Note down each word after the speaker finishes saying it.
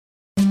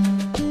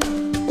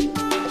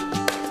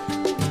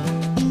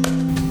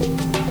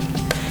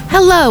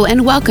Hello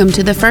and welcome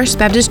to the First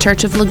Baptist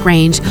Church of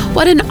LaGrange.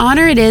 What an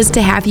honor it is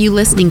to have you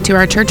listening to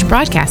our church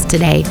broadcast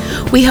today.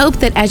 We hope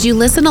that as you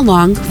listen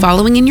along,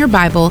 following in your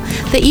Bible,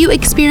 that you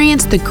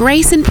experience the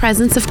grace and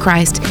presence of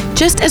Christ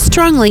just as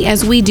strongly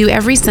as we do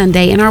every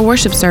Sunday in our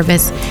worship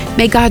service.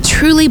 May God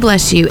truly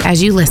bless you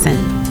as you listen.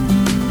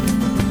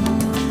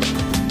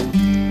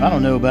 I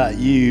don't know about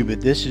you,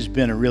 but this has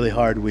been a really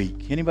hard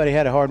week. Anybody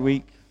had a hard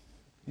week?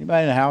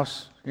 Anybody in the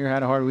house here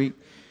had a hard week?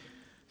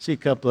 See a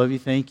couple of you,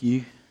 thank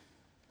you.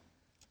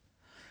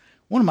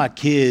 One of my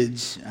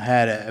kids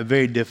had a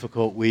very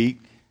difficult week.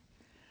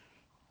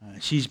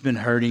 She's been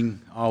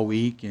hurting all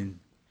week, and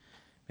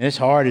it's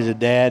hard as a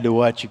dad to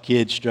watch your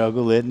kids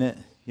struggle, isn't it?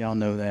 Y'all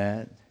know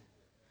that.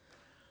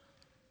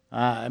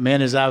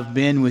 Man, as I've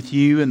been with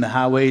you in the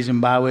highways and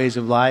byways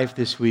of life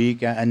this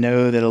week, I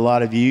know that a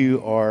lot of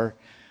you are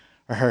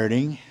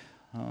hurting.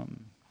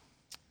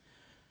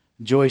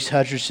 Joyce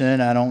Hutcherson,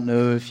 I don't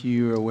know if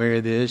you are aware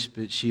of this,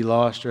 but she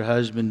lost her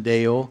husband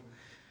Dale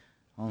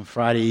on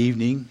Friday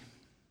evening.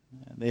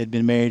 They had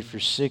been married for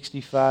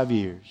 65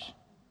 years.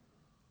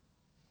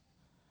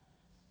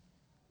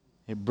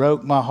 It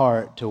broke my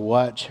heart to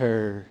watch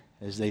her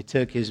as they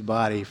took his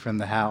body from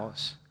the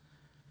house,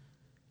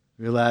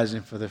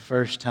 realizing for the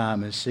first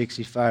time in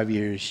 65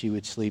 years she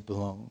would sleep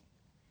alone.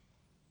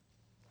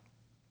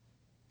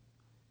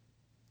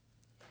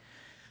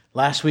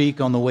 Last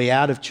week on the way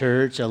out of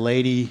church, a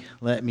lady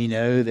let me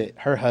know that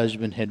her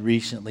husband had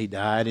recently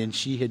died, and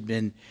she had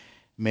been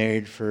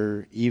married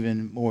for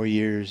even more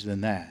years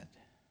than that.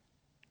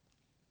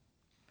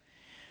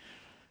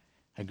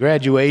 A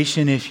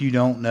graduation, if you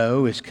don't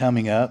know, is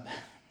coming up.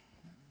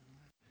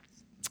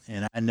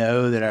 And I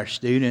know that our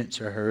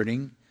students are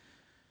hurting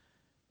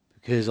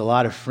because a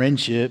lot of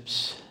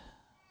friendships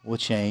will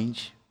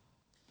change.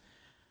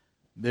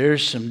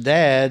 There's some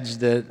dads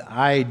that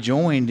I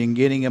joined in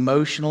getting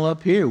emotional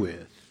up here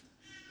with.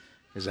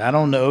 Because I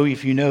don't know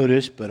if you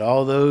noticed, but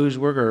all those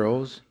were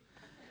girls.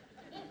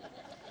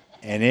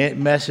 And it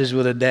messes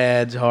with a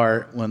dad's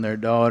heart when their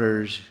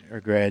daughters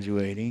are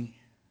graduating.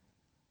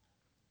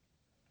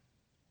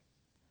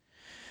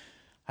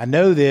 I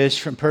know this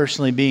from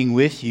personally being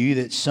with you,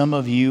 that some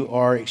of you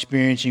are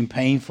experiencing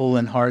painful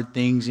and hard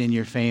things in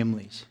your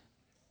families.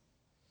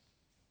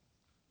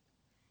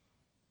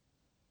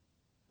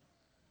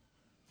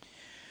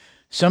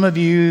 Some of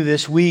you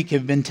this week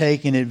have been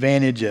taken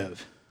advantage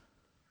of.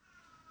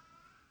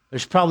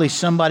 There's probably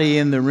somebody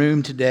in the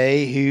room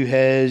today who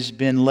has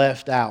been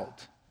left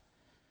out.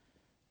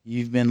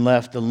 You've been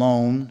left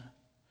alone.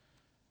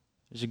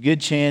 There's a good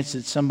chance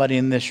that somebody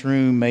in this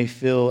room may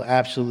feel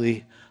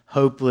absolutely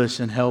hopeless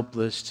and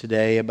helpless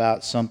today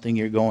about something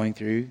you're going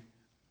through.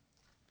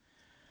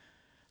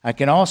 I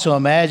can also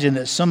imagine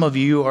that some of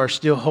you are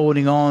still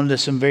holding on to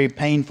some very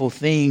painful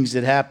things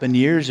that happened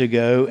years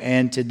ago,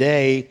 and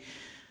today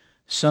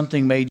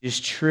something may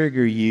just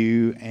trigger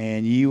you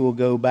and you will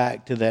go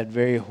back to that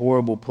very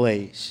horrible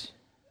place.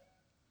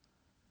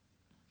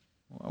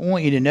 I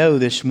want you to know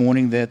this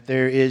morning that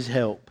there is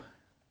help.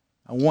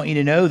 I want you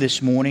to know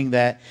this morning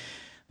that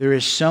there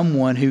is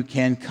someone who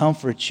can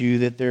comfort you,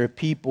 that there are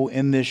people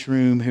in this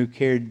room who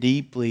care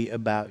deeply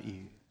about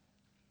you.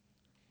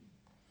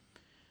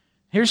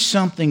 Here's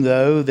something,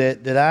 though,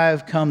 that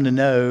I've come to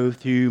know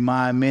through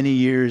my many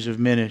years of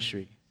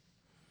ministry.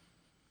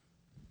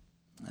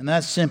 And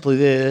that's simply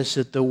this,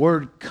 that the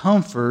word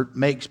comfort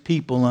makes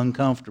people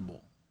uncomfortable.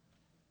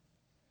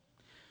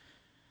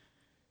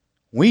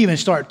 We even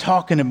start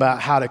talking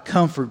about how to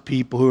comfort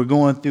people who are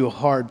going through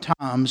hard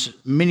times.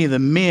 Many of the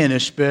men,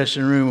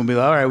 especially in the room, will be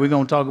like, all right, we're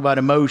going to talk about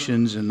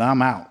emotions, and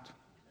I'm out.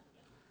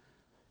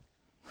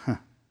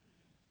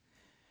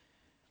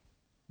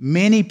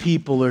 Many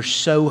people are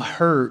so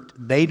hurt,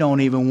 they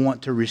don't even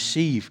want to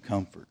receive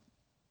comfort.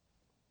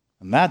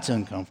 And that's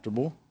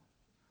uncomfortable.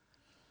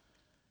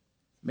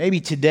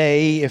 Maybe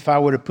today, if I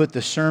were to put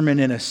the sermon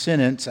in a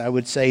sentence, I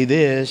would say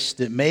this,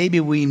 that maybe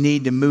we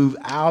need to move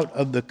out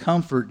of the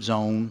comfort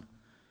zone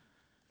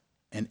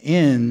and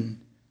in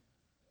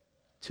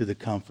to the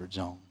comfort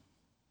zone.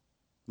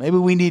 Maybe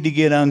we need to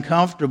get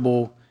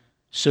uncomfortable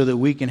so that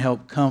we can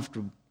help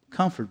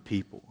comfort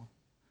people.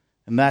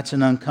 And that's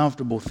an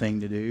uncomfortable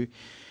thing to do.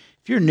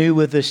 If you're new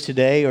with us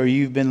today, or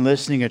you've been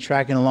listening or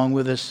tracking along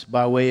with us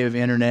by way of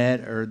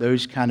internet or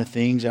those kind of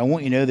things, I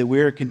want you to know that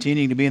we're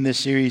continuing to be in this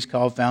series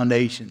called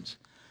Foundations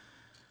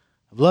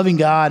of loving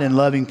God and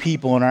loving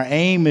people. And our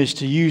aim is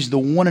to use the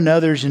one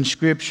another's in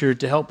Scripture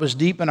to help us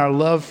deepen our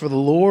love for the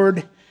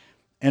Lord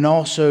and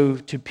also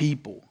to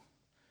people.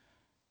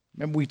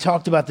 Remember, we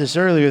talked about this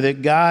earlier,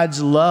 that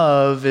God's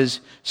love is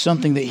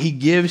something that He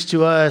gives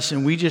to us,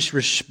 and we just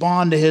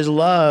respond to His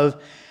love.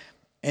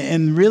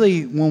 And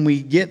really, when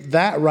we get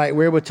that right,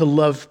 we're able to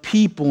love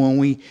people. When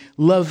we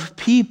love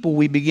people,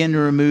 we begin to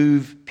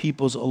remove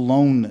people's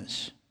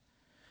aloneness.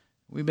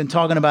 We've been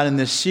talking about in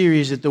this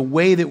series that the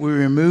way that we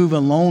remove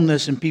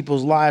aloneness in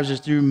people's lives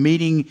is through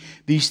meeting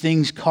these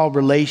things called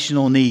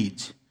relational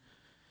needs.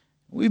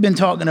 We've been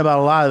talking about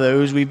a lot of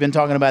those. We've been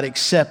talking about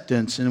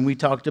acceptance, and we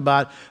talked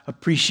about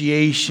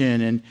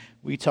appreciation, and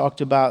we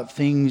talked about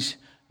things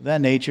of that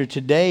nature,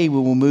 today we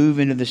will move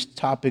into this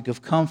topic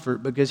of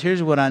comfort, because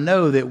here's what I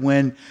know, that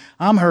when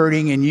I'm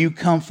hurting and you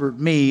comfort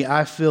me,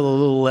 I feel a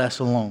little less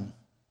alone.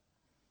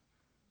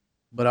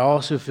 But I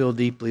also feel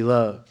deeply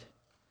loved.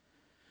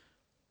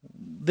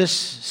 This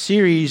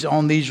series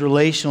on these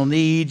relational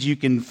needs, you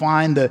can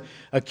find a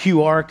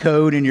QR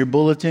code in your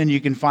bulletin. You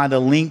can find a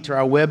link to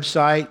our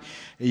website.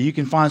 You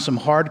can find some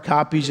hard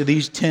copies of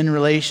these 10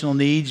 relational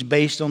needs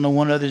based on the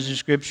one others in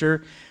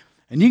Scripture.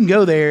 And you can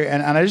go there,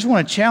 and I just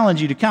want to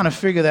challenge you to kind of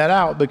figure that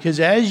out, because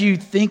as you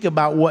think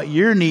about what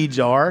your needs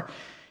are,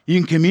 you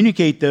can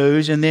communicate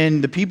those, and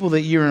then the people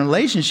that you're in a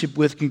relationship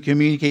with can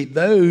communicate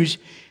those,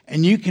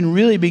 and you can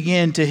really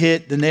begin to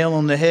hit the nail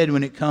on the head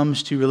when it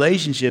comes to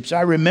relationships.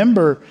 I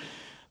remember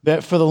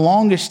that for the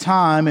longest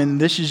time,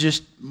 and this is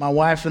just my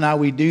wife and I,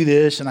 we do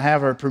this, and I have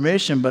her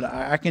permission, but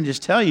I can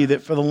just tell you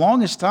that for the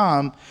longest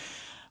time,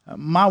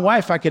 my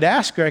wife, I could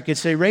ask her, I could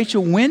say,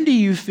 Rachel, when do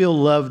you feel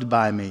loved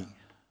by me?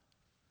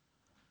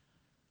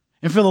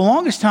 And for the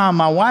longest time,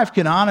 my wife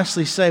could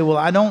honestly say, well,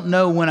 I don't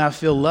know when I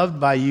feel loved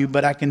by you,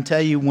 but I can tell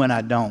you when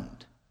I don't.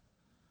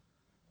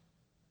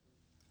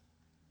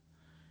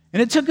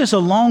 And it took us a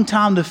long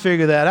time to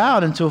figure that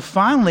out, until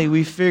finally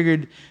we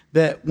figured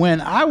that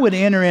when I would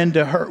enter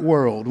into her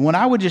world, when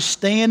I would just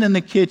stand in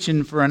the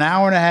kitchen for an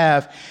hour and a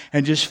half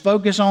and just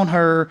focus on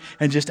her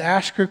and just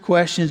ask her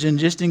questions and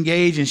just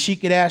engage, and she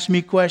could ask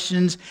me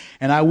questions,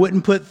 and I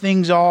wouldn't put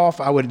things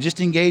off. I would just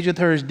engage with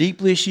her as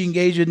deeply as she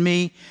engaged with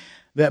me,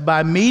 that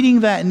by meeting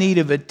that need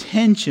of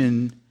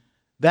attention,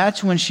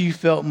 that's when she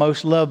felt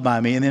most loved by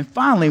me. And then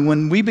finally,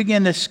 when we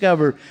began to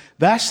discover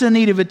that's the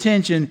need of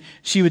attention,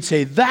 she would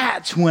say,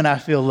 that's when I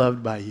feel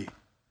loved by you.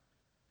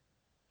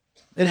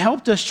 It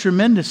helped us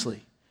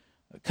tremendously.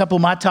 A couple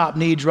of my top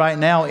needs right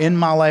now in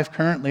my life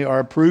currently are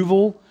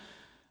approval.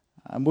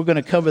 We're going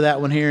to cover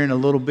that one here in a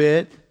little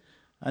bit.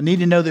 I need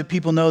to know that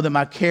people know that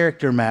my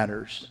character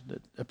matters.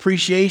 That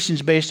appreciation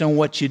is based on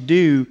what you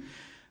do.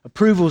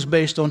 Approval is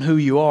based on who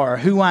you are.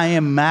 Who I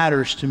am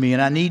matters to me,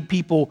 and I need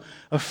people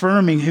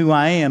affirming who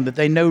I am, that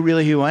they know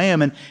really who I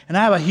am. And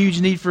I have a huge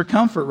need for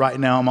comfort right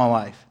now in my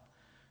life.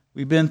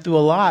 We've been through a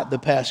lot the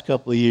past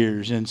couple of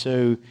years, and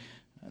so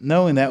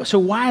knowing that. So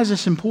why is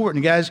this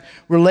important, guys?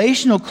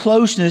 Relational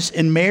closeness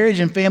in marriage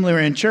and family or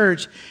in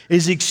church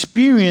is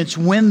experienced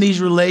when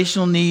these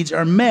relational needs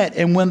are met.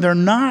 And when they're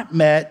not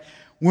met,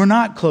 we're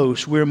not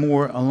close. We're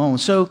more alone.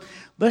 So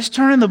let's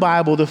turn in the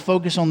Bible to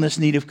focus on this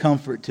need of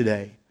comfort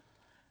today.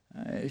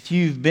 If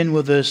you've been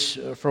with us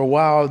for a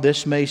while,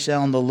 this may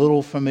sound a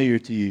little familiar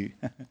to you.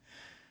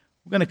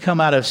 We're going to come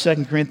out of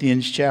 2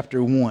 Corinthians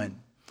chapter 1.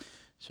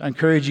 So I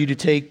encourage you to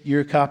take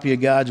your copy of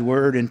God's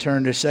Word and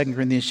turn to 2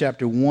 Corinthians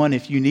chapter 1.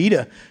 If you need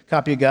a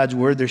copy of God's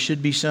Word, there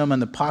should be some in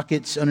the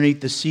pockets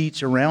underneath the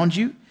seats around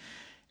you.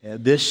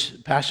 This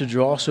passage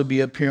will also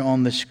be up here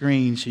on the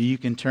screen, so you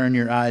can turn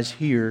your eyes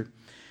here.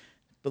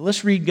 But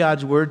let's read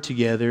God's Word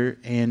together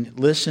and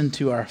listen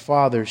to our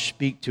Father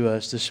speak to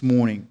us this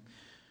morning.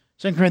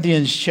 2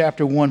 Corinthians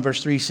chapter 1,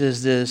 verse 3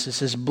 says this. It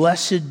says,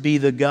 "Blessed be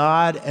the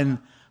God and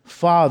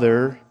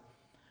Father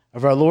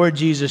of our Lord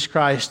Jesus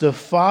Christ, the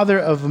Father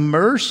of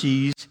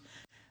mercies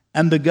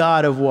and the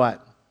God of"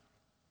 what?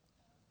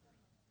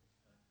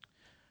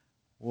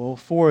 Well,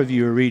 4 of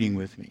you are reading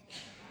with me.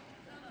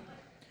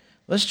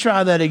 Let's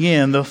try that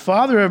again. The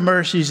Father of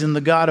mercies and the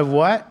God of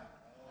what?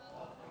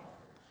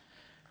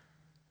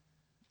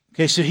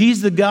 Okay, so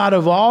He's the God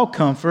of all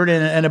comfort,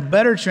 and a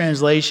better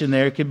translation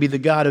there could be the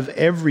God of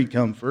every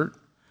comfort.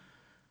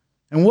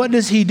 And what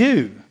does He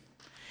do?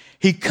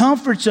 He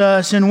comforts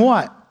us in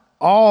what?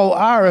 All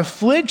our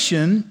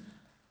affliction.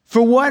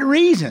 For what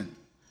reason?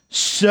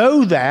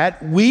 So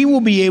that we will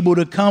be able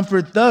to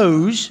comfort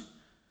those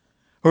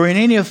who are in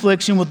any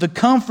affliction with the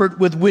comfort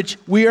with which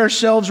we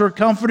ourselves are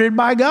comforted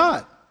by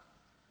God.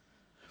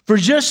 For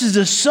just as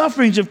the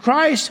sufferings of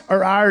Christ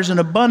are ours in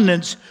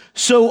abundance,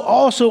 so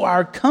also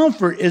our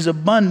comfort is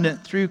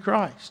abundant through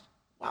Christ.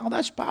 Wow,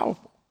 that's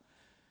powerful.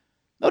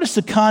 Notice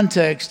the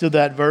context of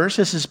that verse.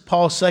 This is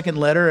Paul's second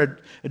letter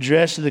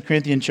addressed to the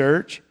Corinthian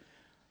church.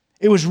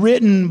 It was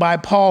written by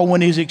Paul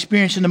when he was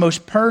experiencing the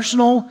most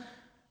personal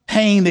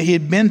pain that he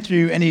had been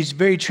through, and he's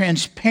very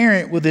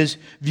transparent with his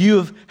view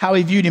of how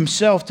he viewed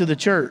himself to the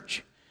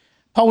church.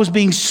 Paul was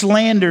being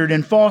slandered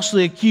and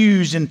falsely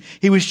accused, and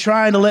he was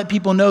trying to let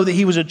people know that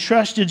he was a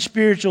trusted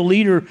spiritual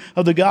leader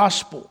of the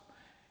gospel.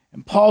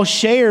 And Paul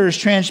shares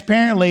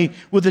transparently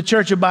with the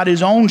church about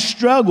his own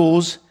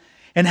struggles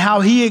and how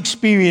he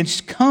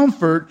experienced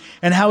comfort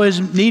and how his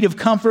need of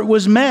comfort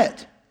was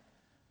met.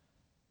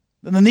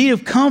 The need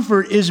of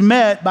comfort is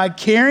met by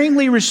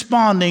caringly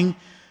responding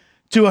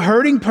to a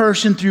hurting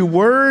person through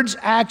words,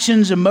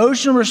 actions,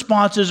 emotional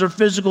responses, or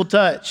physical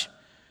touch.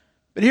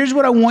 But here's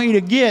what I want you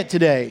to get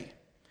today.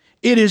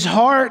 It is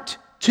heart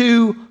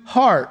to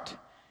heart.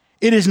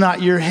 It is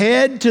not your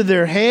head to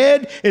their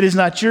head. It is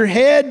not your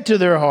head to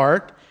their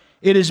heart.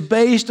 It is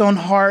based on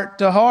heart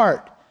to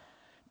heart.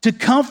 To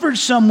comfort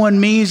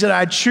someone means that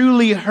I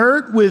truly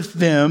hurt with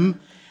them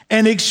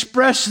and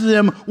express to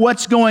them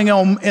what's going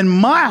on in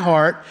my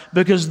heart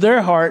because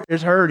their heart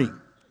is hurting.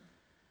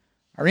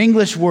 Our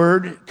English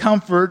word,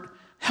 comfort,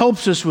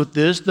 helps us with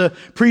this. The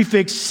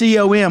prefix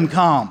com,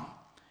 calm.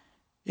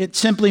 It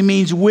simply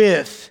means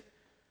with.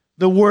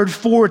 The word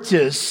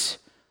fortis,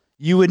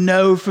 you would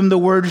know from the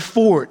word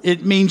fort.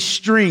 It means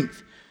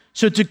strength.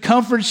 So to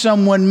comfort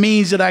someone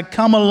means that I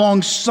come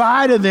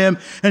alongside of them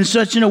in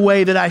such a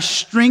way that I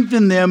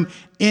strengthen them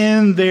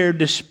in their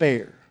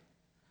despair.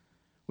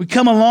 We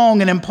come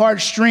along and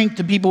impart strength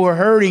to people who are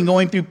hurting,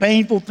 going through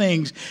painful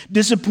things,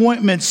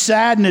 disappointment,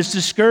 sadness,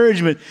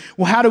 discouragement.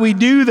 Well, how do we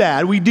do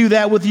that? We do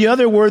that with the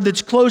other word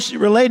that's closely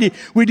related.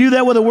 We do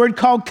that with a word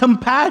called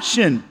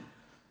compassion.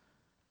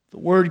 The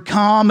word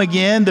calm,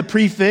 again, the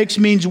prefix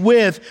means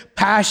with.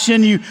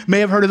 Passion, you may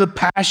have heard of the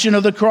passion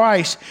of the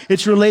Christ.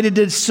 It's related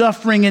to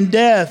suffering and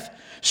death.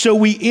 So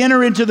we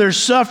enter into their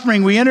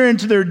suffering, we enter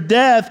into their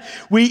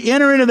death, we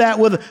enter into that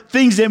with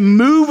things that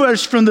move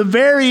us from the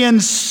very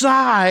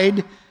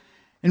inside.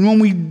 And when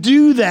we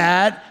do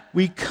that,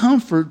 we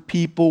comfort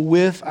people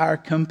with our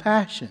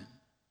compassion.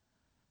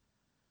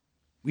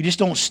 We just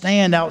don't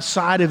stand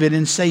outside of it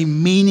and say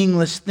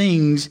meaningless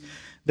things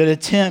that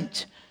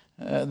attempt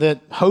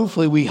that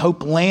hopefully we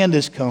hope land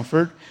as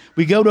comfort.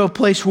 We go to a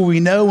place where we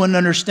know and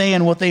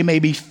understand what they may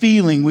be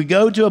feeling. We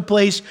go to a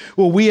place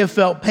where we have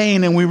felt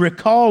pain and we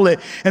recall it.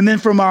 And then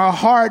from our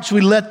hearts,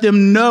 we let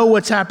them know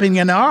what's happening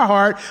in our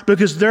heart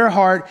because their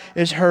heart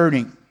is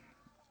hurting.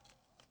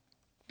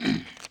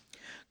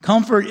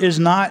 Comfort is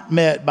not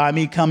met by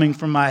me coming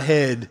from my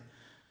head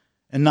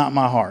and not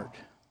my heart.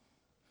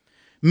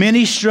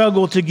 Many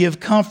struggle to give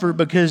comfort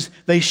because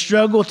they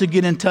struggle to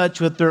get in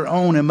touch with their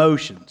own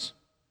emotions.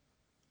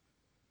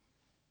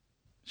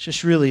 It's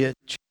just really a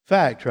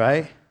fact,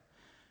 right?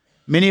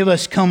 Many of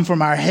us come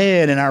from our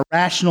head and our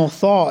rational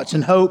thoughts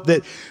and hope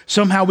that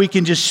somehow we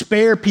can just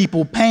spare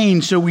people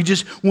pain, so we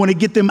just want to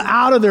get them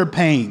out of their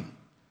pain.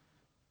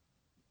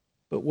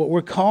 But what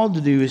we're called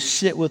to do is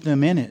sit with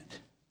them in it.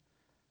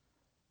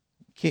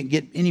 Can't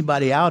get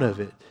anybody out of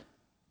it.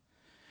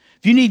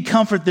 If you need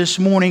comfort this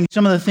morning,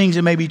 some of the things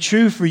that may be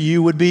true for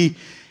you would be,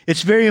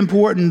 it's very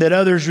important that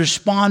others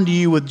respond to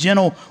you with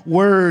gentle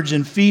words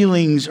and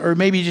feelings, or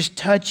maybe just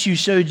touch you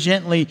so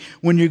gently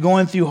when you're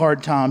going through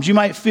hard times. You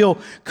might feel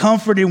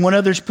comforted when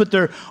others put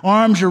their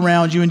arms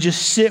around you and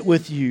just sit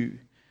with you.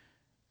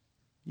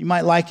 You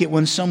might like it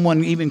when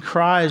someone even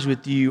cries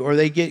with you, or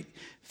they get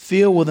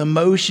filled with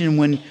emotion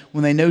when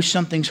they know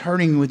something's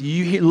hurting with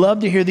you. You love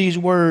to hear these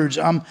words.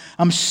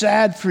 I'm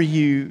sad for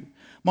you.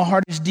 My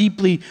heart is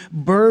deeply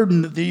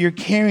burdened that you're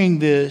carrying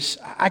this.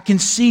 I can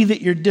see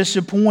that you're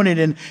disappointed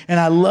and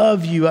I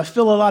love you. I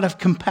feel a lot of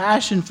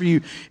compassion for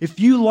you. If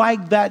you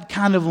like that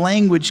kind of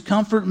language,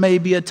 comfort may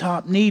be a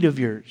top need of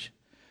yours.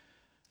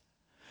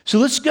 So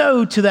let's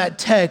go to that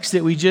text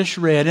that we just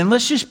read, and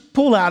let's just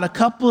pull out a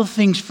couple of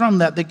things from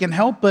that can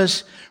help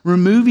us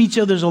remove each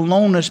other's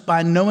aloneness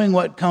by knowing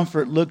what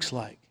comfort looks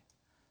like.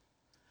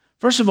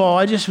 First of all,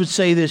 I just would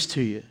say this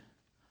to you,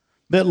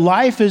 that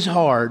life is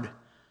hard,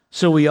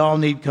 so we all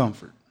need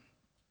comfort.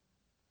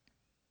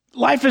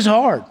 Life is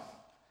hard.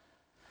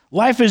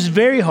 Life is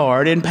very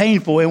hard and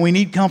painful, and we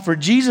need comfort.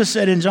 Jesus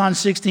said in John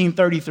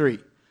 16:33,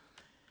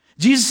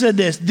 Jesus said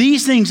this,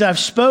 "These things I've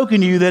spoken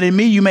to you, that in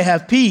me you may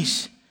have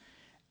peace.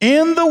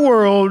 In the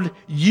world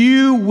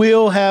you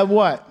will have"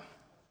 what?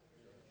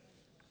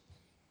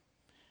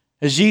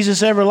 Has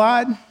Jesus ever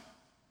lied?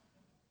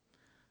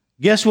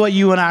 Guess what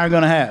you and I are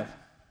going to have?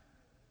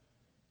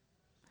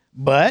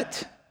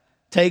 But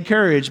take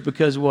courage,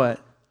 because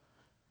what?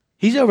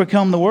 He's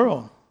overcome the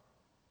world.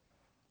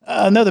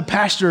 Another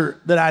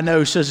pastor that I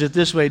know says it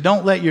this way: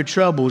 don't let your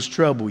troubles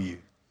trouble you.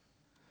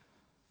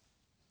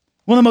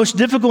 One of the most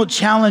difficult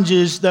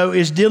challenges, though,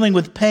 is dealing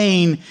with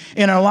pain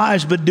in our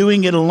lives, but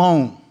doing it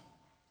alone.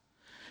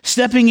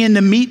 Stepping in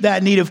to meet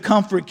that need of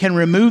comfort can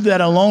remove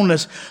that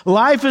aloneness.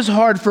 Life is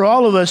hard for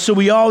all of us, so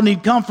we all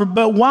need comfort.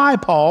 But why,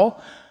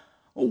 Paul?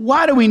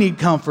 Why do we need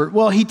comfort?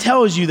 Well, he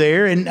tells you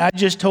there, and I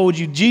just told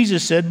you,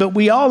 Jesus said, but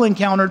we all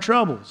encounter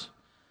troubles.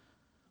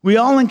 We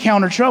all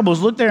encounter troubles.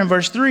 Look there in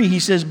verse 3.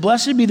 He says,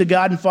 "Blessed be the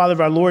God and Father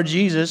of our Lord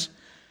Jesus,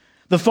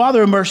 the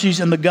Father of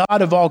mercies and the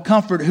God of all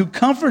comfort, who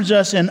comforts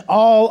us in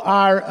all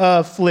our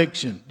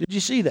affliction." Did you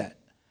see that?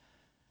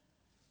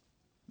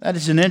 That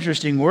is an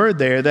interesting word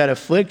there. That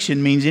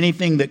affliction means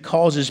anything that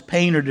causes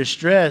pain or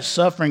distress,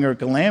 suffering or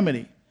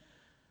calamity.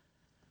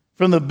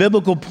 From the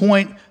biblical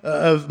point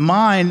of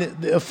mind,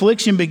 the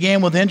affliction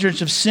began with the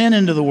entrance of sin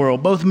into the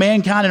world. Both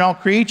mankind and all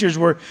creatures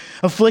were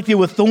afflicted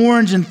with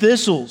thorns and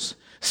thistles,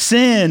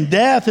 sin,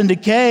 death, and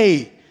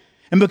decay.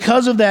 And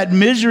because of that,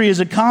 misery is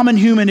a common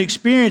human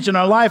experience, and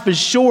our life is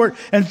short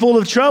and full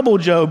of trouble,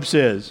 Job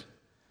says.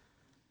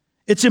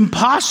 It's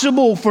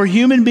impossible for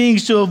human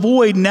beings to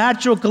avoid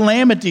natural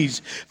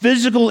calamities,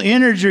 physical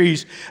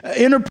injuries,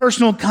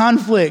 interpersonal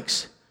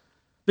conflicts.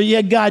 But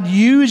yet God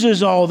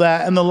uses all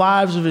that in the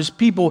lives of his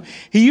people.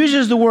 He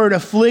uses the word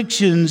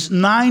afflictions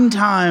 9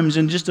 times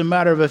in just a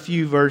matter of a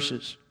few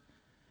verses.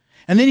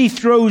 And then he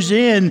throws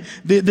in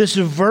this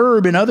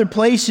verb in other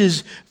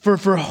places for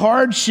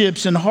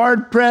hardships and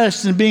hard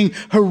pressed and being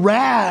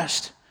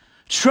harassed,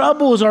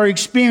 Troubles are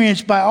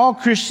experienced by all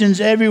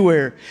Christians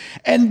everywhere.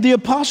 And the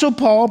Apostle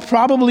Paul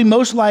probably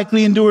most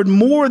likely endured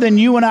more than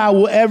you and I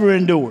will ever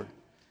endure.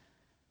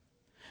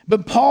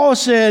 But Paul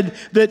said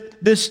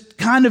that this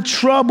kind of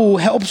trouble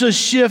helps us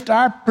shift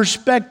our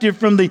perspective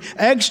from the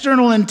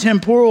external and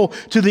temporal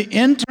to the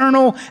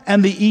internal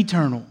and the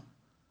eternal.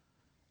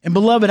 And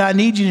beloved, I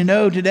need you to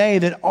know today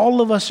that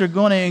all of us are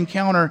going to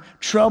encounter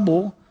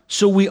trouble,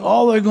 so we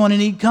all are going to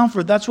need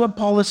comfort. That's what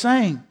Paul is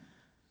saying.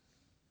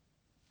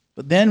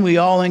 But then we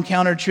all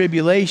encounter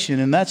tribulation,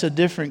 and that's a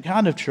different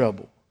kind of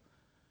trouble.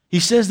 He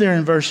says there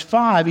in verse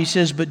 5, he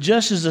says, but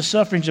just as the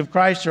sufferings of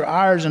Christ are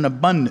ours in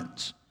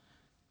abundance.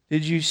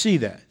 Did you see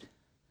that?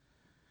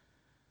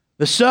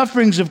 The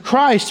sufferings of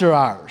Christ are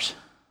ours.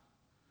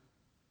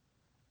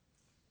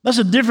 That's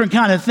a different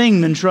kind of thing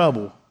than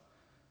trouble.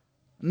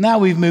 Now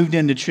we've moved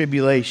into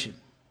tribulation.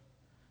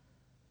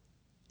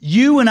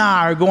 You and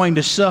I are going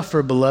to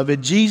suffer,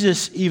 beloved.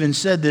 Jesus even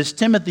said this.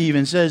 Timothy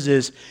even says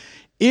this.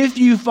 If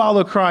you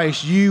follow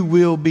Christ, you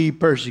will be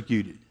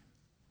persecuted.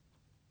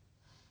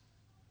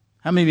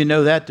 How many of you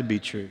know that to be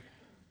true?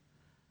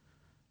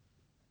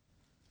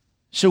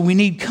 So we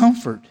need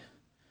comfort.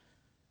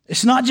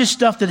 It's not just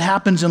stuff that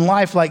happens in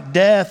life like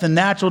death and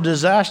natural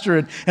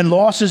disaster and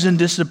losses and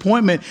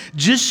disappointment.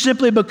 Just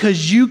simply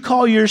because you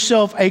call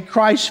yourself a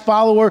Christ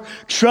follower,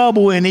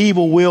 trouble and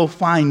evil will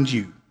find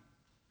you.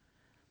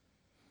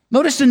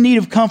 Notice the need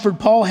of comfort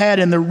Paul had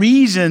and the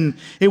reason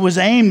it was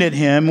aimed at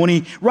him. When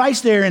he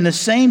writes there in the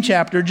same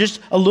chapter, just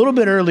a little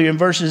bit earlier in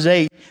verses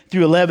 8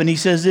 through 11, he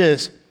says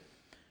this,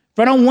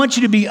 for I don't want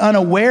you to be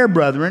unaware,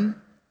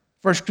 brethren,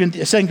 2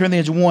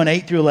 Corinthians 1,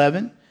 8 through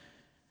 11,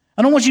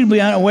 I don't want you to be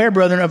unaware,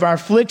 brethren, of our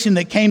affliction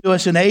that came to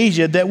us in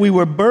Asia, that we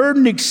were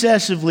burdened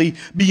excessively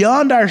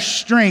beyond our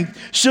strength,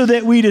 so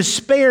that we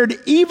despaired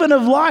even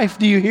of life.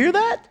 Do you hear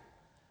that?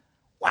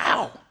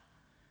 Wow.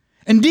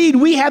 Indeed,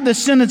 we had the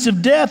sentence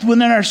of death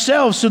within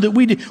ourselves, so that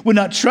we would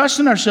not trust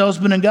in ourselves,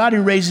 but in God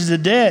who raises the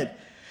dead,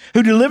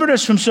 who delivered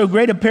us from so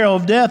great a peril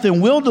of death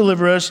and will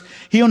deliver us,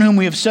 he on whom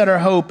we have set our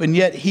hope, and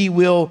yet he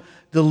will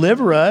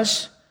deliver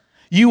us.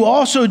 You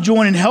also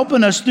join in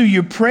helping us through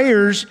your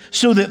prayers,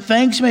 so that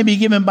thanks may be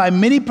given by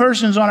many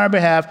persons on our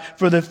behalf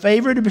for the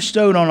favor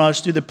bestowed on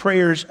us through the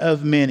prayers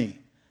of many.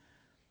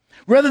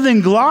 Rather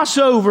than gloss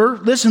over,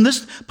 listen,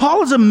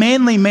 Paul is a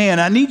manly man.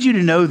 I need you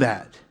to know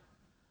that.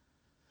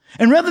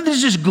 And rather than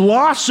just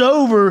gloss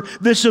over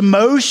this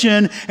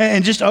emotion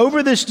and just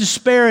over this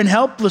despair and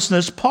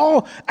helplessness,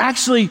 Paul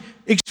actually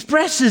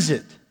expresses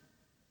it.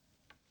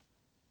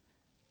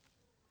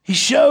 He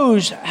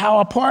shows how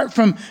apart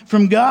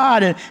from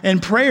God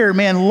and prayer,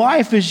 man,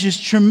 life is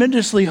just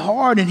tremendously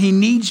hard, and he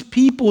needs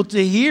people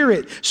to hear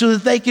it so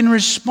that they can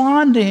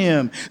respond to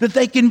him, that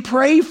they can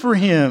pray for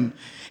him.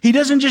 He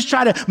doesn't just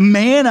try to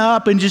man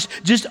up and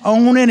just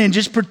own it and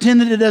just pretend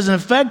that it doesn't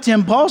affect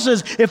him. Paul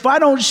says, if I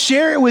don't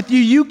share it with you,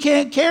 you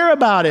can't care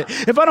about it.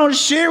 If I don't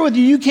share it with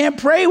you, you can't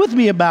pray with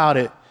me about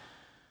it.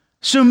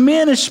 So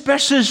men,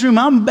 especially in this room,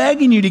 I'm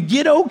begging you to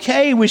get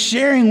okay with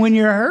sharing when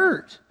you're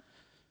hurt.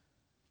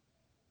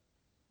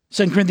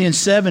 2 Corinthians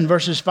 7,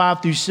 verses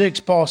 5 through 6,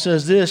 Paul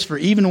says this, for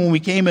even when we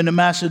came into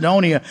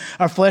Macedonia,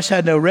 our flesh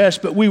had no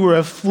rest, but we were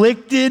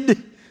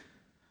afflicted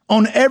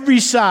on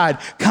every side,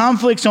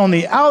 conflicts on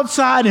the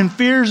outside and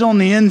fears on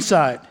the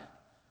inside.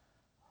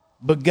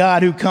 But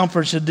God, who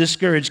comforts the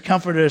discouraged,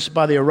 comforted us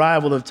by the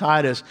arrival of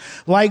Titus.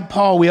 Like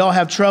Paul, we all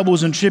have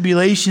troubles and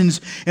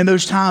tribulations in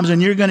those times,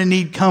 and you're going to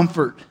need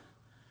comfort,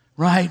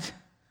 right?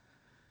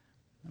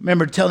 I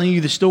remember telling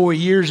you the story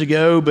years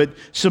ago, but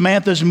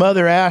Samantha's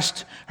mother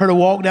asked her to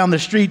walk down the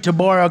street to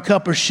borrow a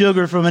cup of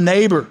sugar from a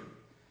neighbor.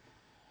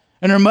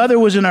 And her mother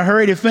was in a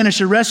hurry to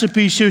finish a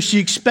recipe, so she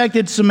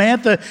expected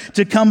Samantha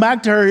to come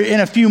back to her in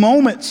a few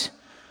moments.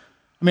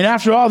 I mean,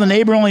 after all, the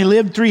neighbor only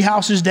lived 3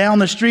 houses down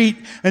the street,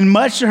 and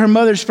much to her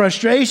mother's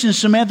frustration,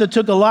 Samantha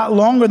took a lot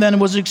longer than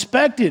was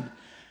expected.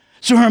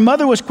 So her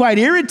mother was quite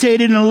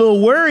irritated and a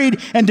little worried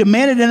and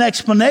demanded an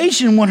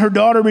explanation when her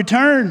daughter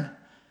returned.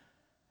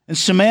 And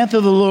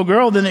Samantha, the little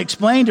girl, then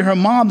explained to her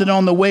mom that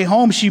on the way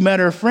home she met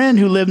her friend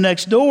who lived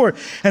next door,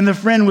 and the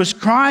friend was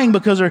crying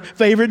because her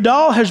favorite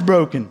doll has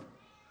broken.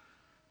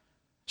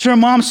 So her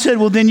mom said,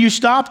 well, then you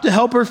stopped to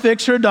help her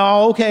fix her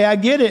doll. Okay, I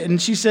get it.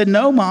 And she said,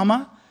 no,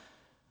 Mama,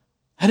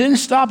 I didn't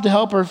stop to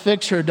help her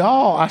fix her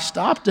doll. I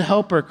stopped to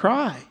help her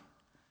cry.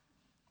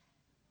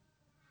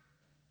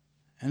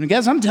 And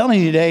guys, I'm telling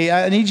you today,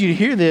 I need you to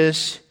hear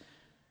this.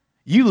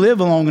 You live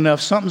long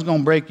enough, something's going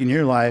to break in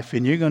your life,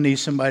 and you're going to need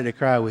somebody to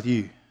cry with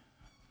you.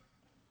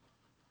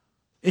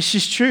 It's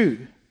just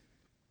true.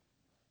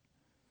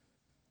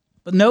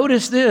 But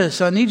notice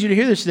this. I need you to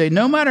hear this today.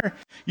 No matter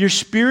your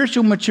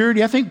spiritual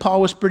maturity, I think Paul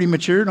was pretty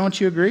mature,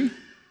 don't you agree?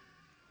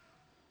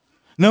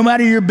 No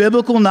matter your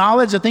biblical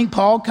knowledge, I think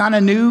Paul kind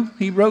of knew.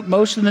 He wrote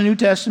most of the New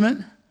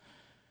Testament.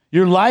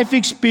 Your life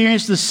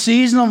experience, the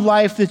season of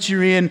life that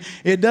you're in,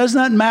 it does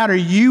not matter.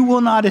 You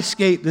will not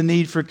escape the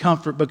need for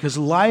comfort because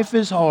life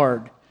is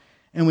hard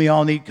and we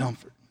all need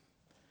comfort.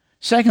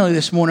 Secondly,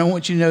 this morning, I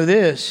want you to know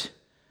this,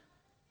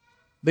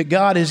 that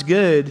God is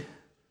good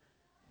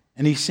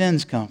and he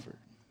sends comfort.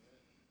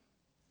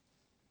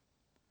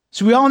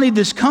 So we all need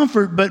this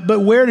comfort, but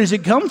where does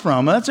it come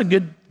from? That's a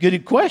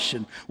good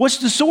question. What's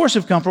the source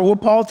of comfort? Well,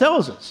 Paul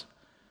tells us.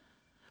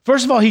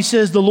 First of all, he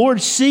says the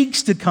Lord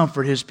seeks to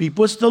comfort his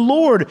people. It's the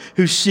Lord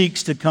who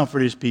seeks to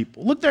comfort his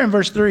people. Look there in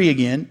verse 3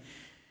 again.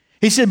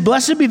 He said,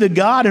 "Blessed be the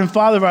God and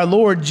Father of our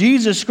Lord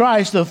Jesus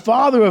Christ, the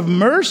Father of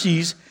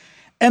mercies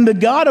and the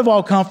God of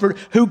all comfort,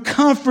 who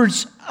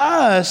comforts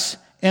us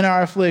in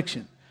our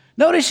affliction."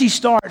 Notice he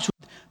starts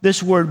with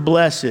this word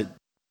blessed.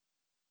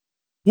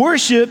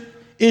 Worship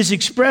is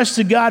expressed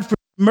to God for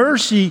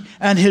mercy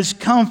and his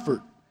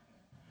comfort.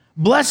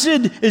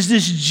 Blessed is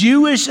this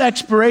Jewish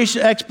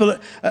expression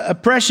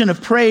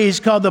of praise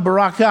called the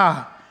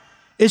barakah.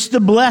 It's the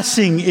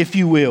blessing, if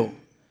you will.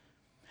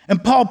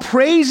 And Paul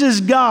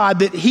praises God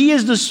that he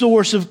is the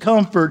source of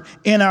comfort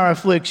in our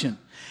affliction.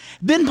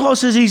 Then Paul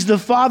says he's the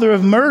Father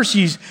of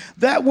mercies.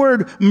 That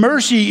word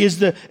mercy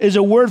is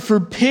a word for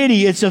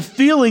pity. It's a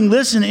feeling.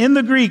 Listen, in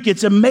the Greek,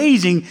 it's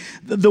amazing.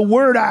 The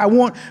word, I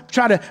won't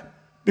try to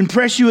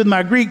impress you with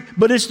my Greek,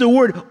 but it's the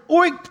word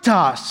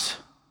oiktos.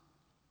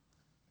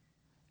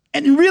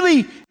 And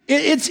really,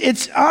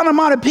 it's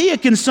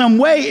onomatopoeic in some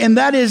way, and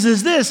that is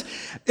this.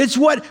 It's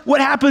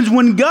what happens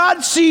when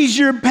God sees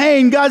your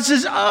pain. God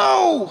says,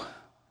 "Oh,"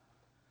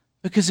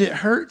 because it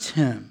hurts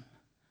him.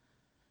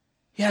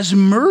 He has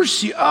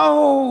mercy.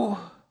 Oh,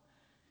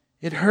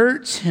 it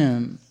hurts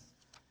him.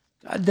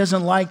 God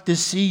doesn't like to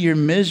see your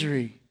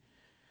misery.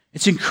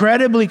 It's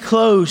incredibly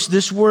close.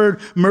 This word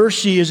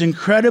mercy is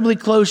incredibly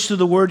close to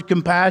the word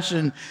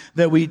compassion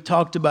that we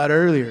talked about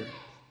earlier.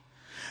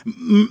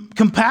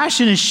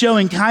 Compassion is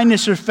showing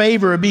kindness or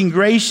favor or being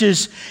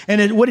gracious,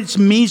 and what it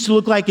means to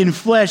look like in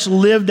flesh,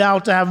 lived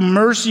out, to have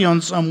mercy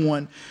on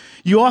someone.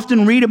 You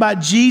often read about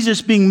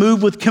Jesus being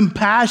moved with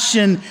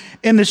compassion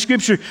in the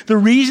scripture. The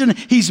reason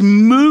he's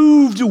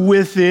moved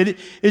with it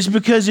is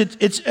because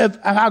it's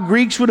how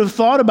Greeks would have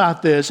thought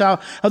about this. How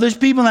those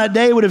people in that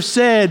day would have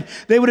said,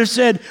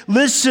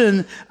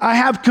 "Listen, I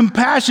have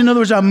compassion." In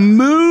other words, I'm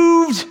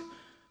moved.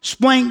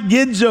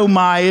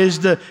 Splankgizomai is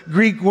the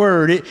Greek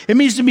word. It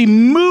means to be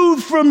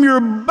moved from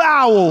your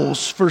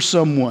bowels for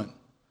someone.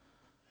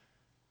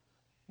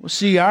 Well,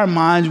 see, our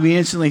minds, we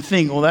instantly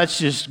think, well, that's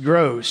just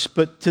gross.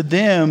 But to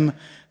them,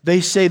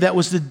 they say that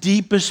was the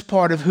deepest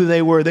part of who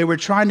they were. They were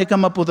trying to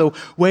come up with a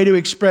way to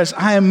express,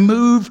 I am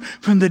moved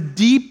from the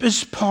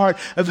deepest part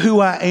of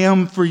who I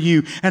am for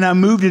you. And I'm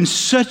moved in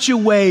such a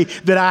way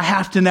that I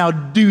have to now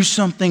do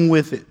something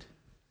with it.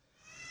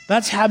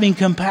 That's having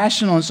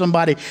compassion on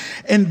somebody.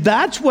 And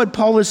that's what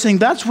Paul is saying.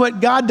 That's what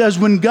God does.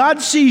 When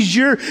God sees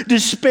your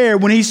despair,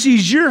 when he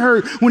sees your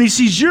hurt, when he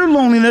sees your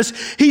loneliness,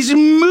 he's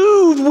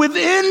moved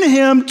within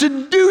him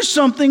to do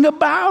something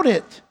about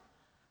it.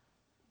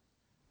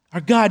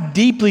 Our God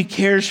deeply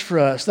cares for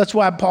us. That's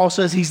why Paul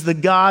says he's the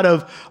God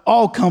of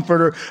all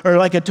comfort, or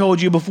like I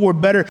told you before,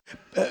 better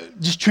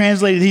just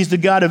translated, he's the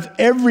God of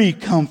every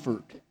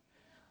comfort.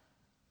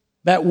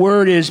 That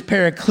word is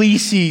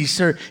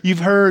paraklesis, or you've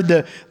heard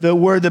the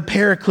word, the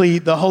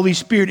paraclete, the Holy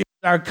Spirit is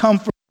our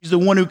comfort. He's the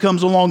one who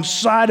comes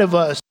alongside of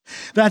us.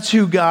 That's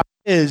who God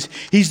is.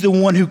 He's the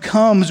one who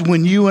comes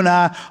when you and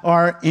I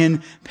are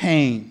in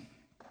pain.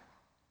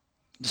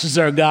 This is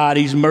our God.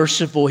 He's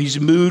merciful. He's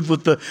moved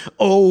with the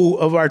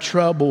of our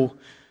trouble.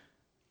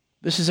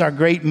 This is our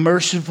great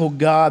merciful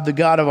God, the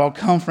God of all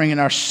comforting,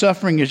 and our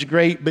suffering is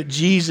great, but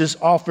Jesus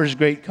offers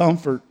great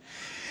comfort.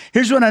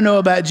 Here's what I know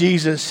about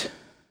Jesus.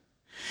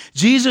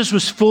 Jesus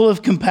was full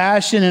of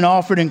compassion and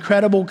offered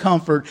incredible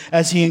comfort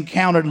as he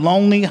encountered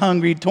lonely,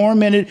 hungry,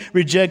 tormented,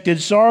 rejected,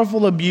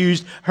 sorrowful,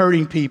 abused,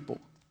 hurting people.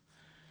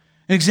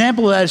 An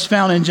example of that is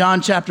found in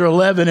John chapter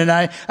 11, and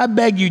I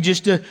beg you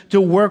just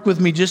to work with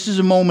me just as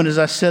a moment as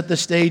I set the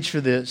stage for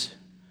this.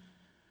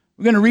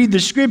 We're going to read the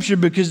scripture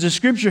because the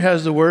scripture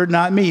has the word,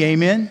 not me,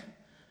 amen?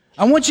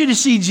 I want you to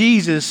see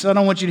Jesus. I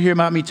don't want you to hear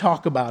about me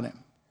talk about him.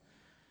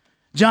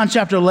 John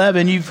chapter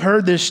 11, you've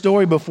heard this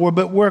story before,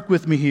 but work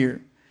with me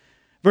here.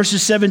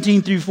 Verses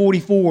 17 through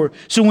 44.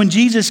 So when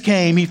Jesus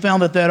came, he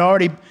found that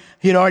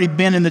he had already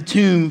been in the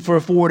tomb for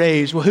 4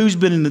 days. Well, who's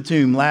been in the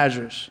tomb?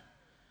 Lazarus.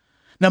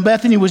 Now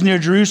Bethany was near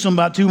Jerusalem,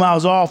 about 2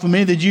 miles off, and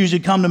many of the Jews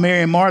had come to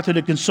Mary and Martha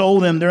to console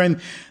them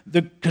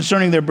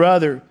concerning their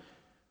brother.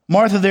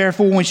 Martha,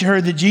 therefore, when she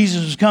heard that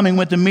Jesus was coming,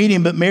 went to meet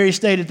him, but Mary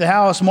stayed at the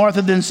house.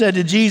 Martha then said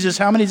to Jesus,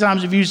 "How many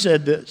times have you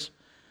said this?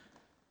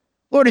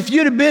 Lord, if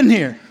you'd have been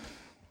here,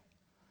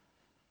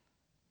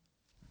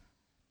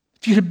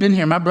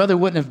 my brother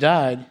wouldn't have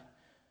died.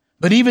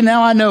 But even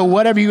now I know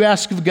whatever you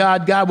ask of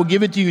God, God will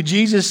give it to you."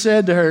 Jesus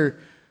said to her,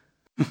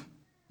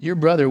 "Your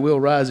brother will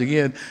rise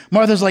again."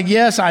 Martha's like,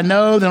 "Yes, I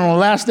know that on the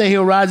last day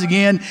he'll rise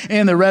again,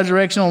 and the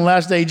resurrection on the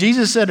last day."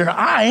 Jesus said to her,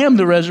 "I am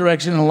the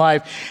resurrection and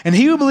life. And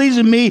he who believes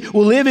in me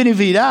will live even if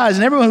he dies.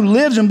 And everyone who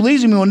lives and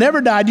believes in me will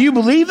never die. Do you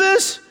believe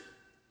this?"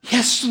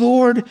 Yes,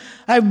 Lord,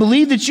 I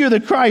believe that you're the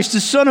Christ,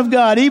 the Son of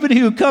God, even he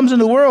who comes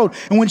into the world.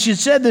 And when she had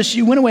said this,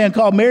 she went away and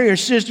called Mary, her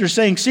sister,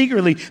 saying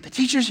secretly, the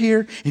teacher's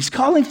here. He's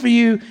calling for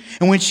you.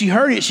 And when she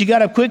heard it, she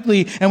got up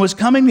quickly and was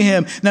coming to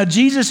him. Now,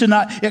 Jesus had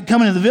not yet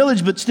come into the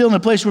village, but still in the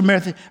place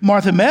where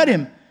Martha met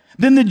him.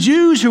 Then the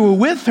Jews who were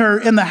with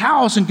her in the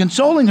house and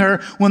consoling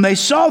her, when they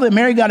saw that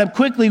Mary got up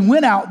quickly,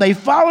 went out. They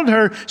followed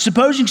her,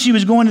 supposing she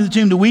was going to the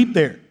tomb to weep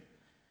there.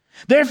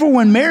 Therefore,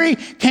 when Mary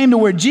came to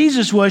where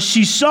Jesus was,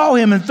 she saw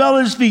him and fell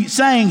at his feet,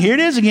 saying, here it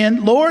is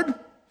again, Lord,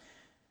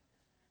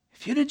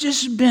 if you'd have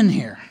just been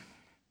here,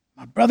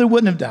 my brother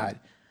wouldn't have died.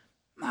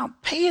 Now,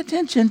 pay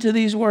attention to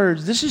these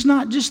words. This is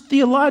not just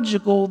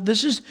theological.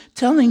 This is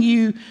telling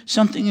you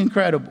something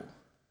incredible.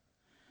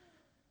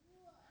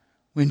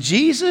 When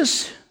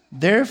Jesus,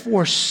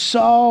 therefore,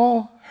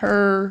 saw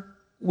her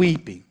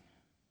weeping,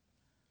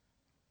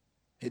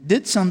 it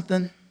did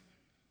something.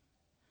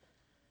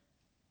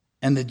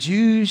 And the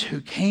Jews who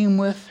came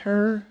with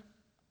her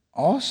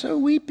also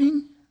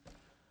weeping.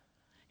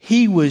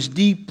 He was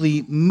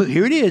deeply,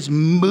 here it is,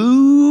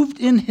 moved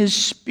in his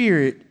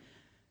spirit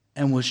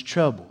and was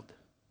troubled.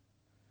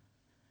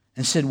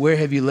 And said, where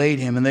have you laid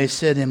him? And they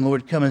said to him,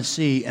 Lord, come and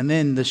see. And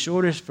then the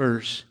shortest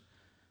verse.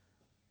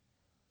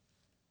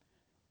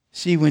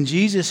 See, when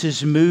Jesus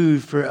is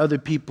moved for other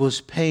people's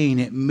pain,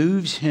 it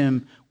moves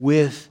him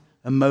with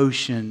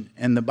emotion.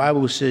 And the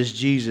Bible says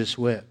Jesus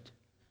wept.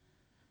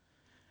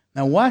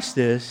 Now watch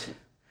this.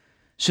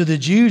 So the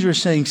Jews were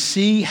saying,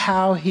 see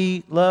how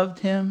he loved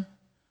him?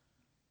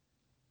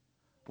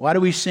 Why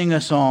do we sing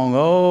a song?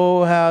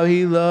 Oh, how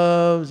he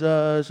loves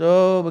us.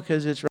 Oh,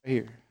 because it's right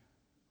here.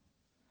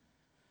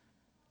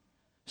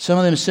 Some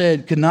of them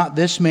said, could not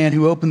this man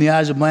who opened the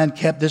eyes of the blind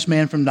kept this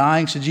man from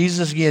dying? So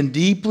Jesus, again,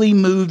 deeply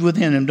moved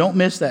within him. Don't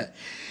miss that.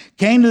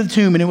 Came to the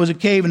tomb, and it was a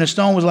cave, and a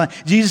stone was lying.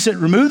 Jesus said,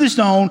 remove the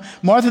stone.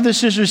 Martha, the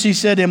sister, she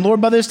said to him, Lord,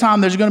 by this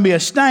time there's going to be a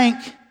stank.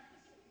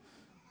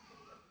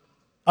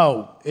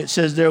 Oh, it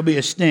says there'll be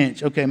a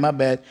stench. Okay, my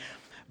bad.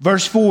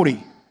 Verse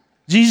 40.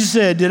 Jesus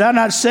said, did I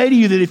not say to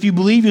you that if you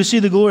believe, you'll see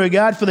the glory of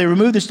God? For they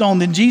removed the stone.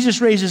 Then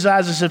Jesus raised his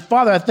eyes and said,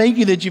 Father, I thank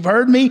you that you've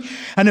heard me.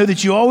 I know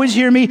that you always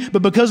hear me,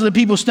 but because of the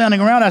people standing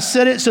around, I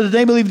said it so that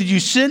they believe that you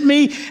sent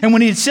me. And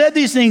when he had said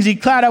these things, he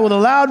cried out with a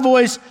loud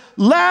voice,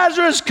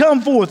 Lazarus,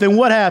 come forth. And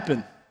what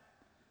happened?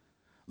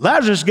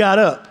 Lazarus got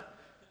up.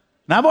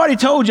 Now, I've already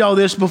told y'all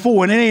this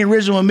before, and it ain't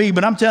original with me,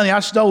 but I'm telling you, I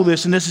stole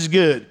this, and this is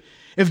good.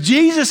 If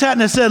Jesus hadn't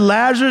have said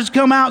Lazarus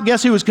come out,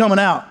 guess who was coming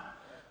out?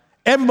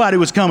 Everybody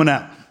was coming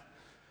out.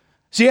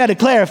 So you had to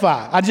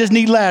clarify. I just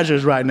need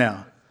Lazarus right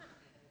now.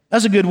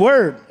 That's a good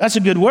word. That's a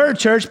good word,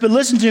 church. But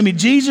listen to me.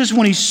 Jesus,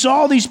 when he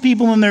saw these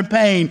people in their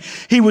pain,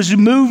 he was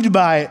moved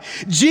by it.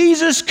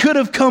 Jesus could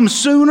have come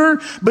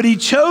sooner, but he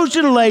chose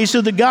to delay so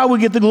that God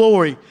would get the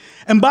glory.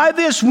 And by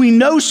this, we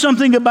know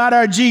something about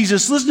our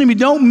Jesus. Listen to me.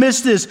 Don't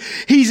miss this.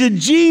 He's a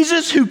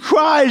Jesus who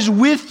cries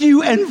with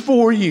you and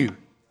for you.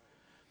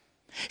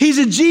 He's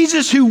a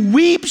Jesus who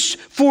weeps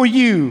for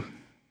you.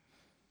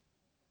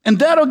 And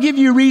that'll give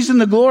you reason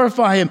to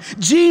glorify him.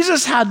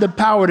 Jesus had the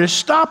power to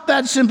stop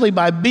that simply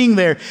by being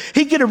there.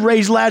 He could have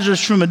raised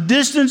Lazarus from a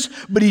distance,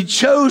 but he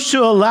chose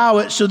to allow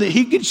it so that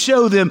he could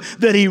show them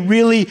that he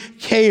really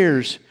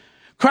cares.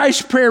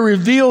 Christ's prayer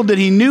revealed that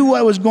he knew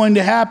what was going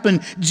to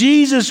happen.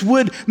 Jesus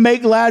would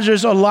make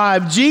Lazarus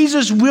alive.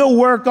 Jesus will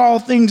work all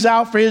things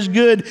out for his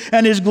good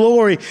and his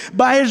glory.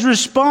 By his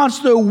response,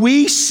 though,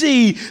 we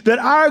see that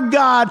our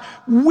God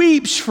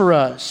weeps for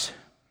us.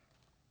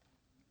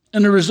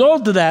 And the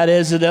result of that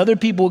is that other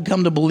people would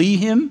come to believe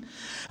him.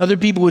 Other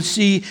people would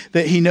see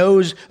that he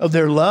knows of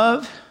their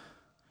love.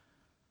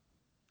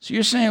 So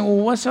you're saying, well,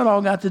 what's that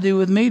all got to do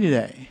with me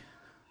today?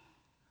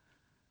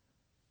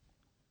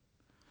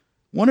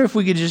 Wonder if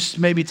we could just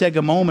maybe take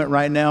a moment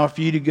right now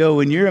for you to go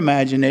in your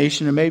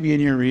imagination or maybe in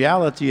your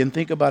reality and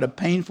think about a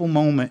painful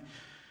moment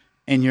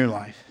in your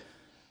life.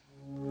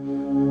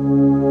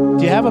 Do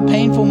you have a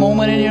painful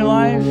moment in your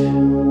life?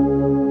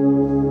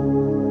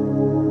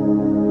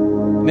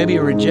 Maybe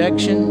a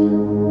rejection.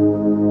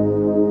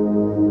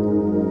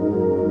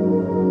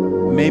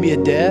 Maybe a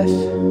death.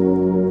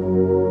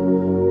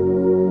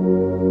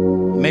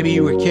 Maybe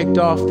you were kicked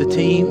off the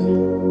team.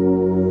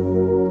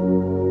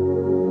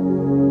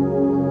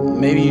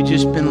 Maybe you've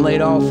just been laid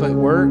off at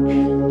work.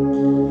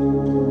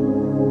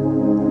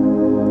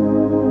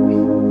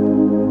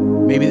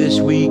 Maybe this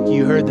week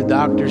you heard the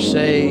doctor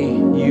say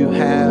you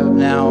have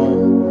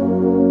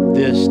now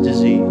this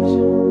disease.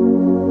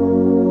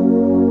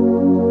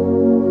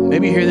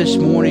 Maybe you're here this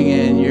morning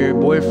and your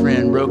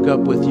boyfriend broke up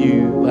with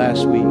you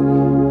last week.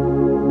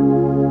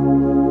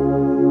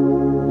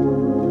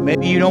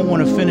 Maybe you don't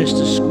want to finish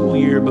the school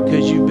year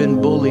because you've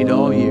been bullied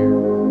all year.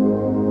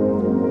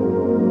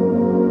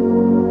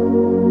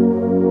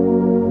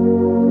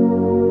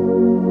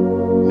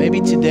 Maybe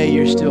today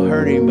you're still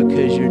hurting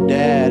because your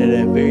dad at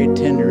a very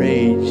tender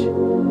age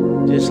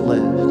just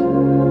left.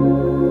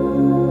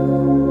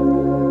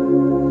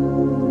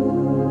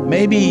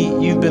 Maybe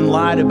you've been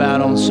lied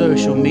about on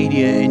social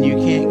media and you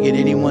can't get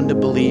anyone to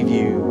believe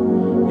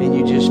you. and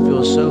you just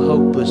feel so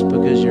hopeless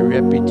because your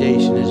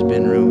reputation has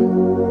been ruined.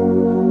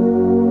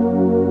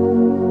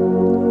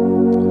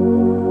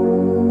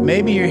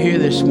 Maybe you're here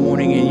this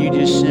morning and you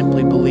just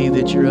simply believe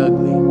that you're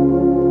ugly.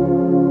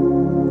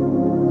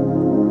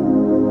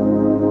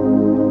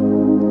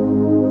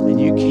 And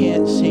you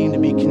can't seem to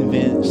be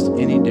convinced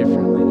any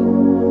differently.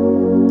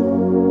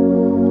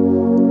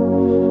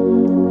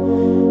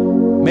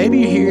 Maybe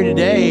you're here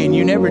today and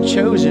you never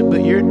chose it,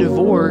 but you're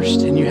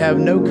divorced and you have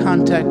no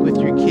contact with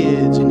your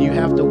kids and you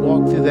have to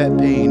walk through that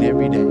pain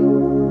every day.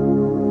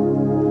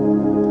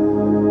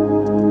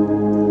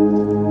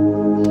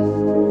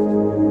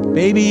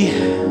 Maybe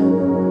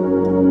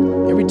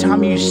every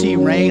time you see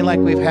rain like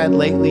we've had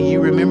lately, you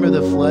remember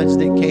the floods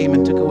that came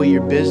and took away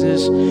your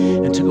business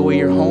and took away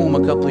your home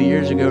a couple of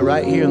years ago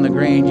right here on the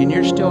Grange, and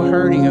you're still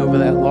hurting over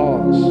that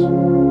loss.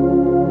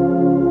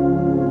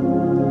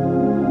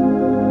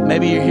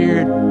 Maybe you're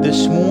here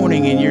this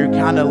morning and you're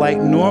kind of like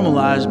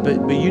normalized,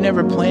 but you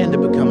never planned to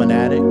become an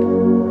addict.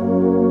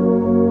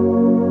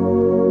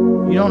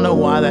 You don't know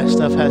why that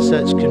stuff has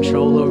such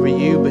control over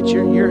you, but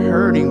you're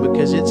hurting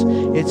because it's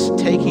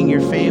taking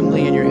your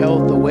family and your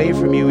health away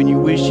from you, and you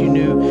wish you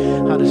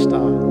knew how to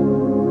stop.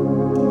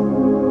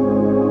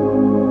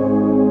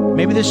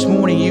 Maybe this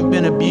morning you've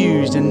been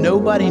abused and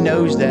nobody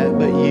knows that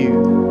but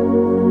you.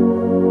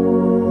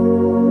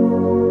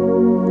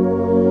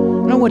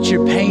 I don't know what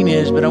your pain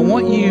is, but I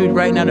want you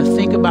right now to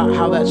think about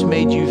how that's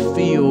made you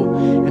feel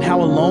and how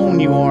alone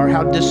you are,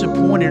 how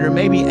disappointed or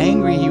maybe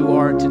angry you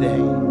are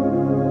today.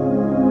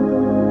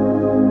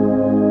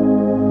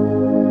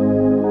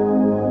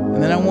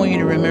 And then I want you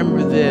to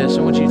remember this.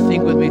 I want you to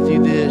think with me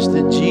through this,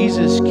 that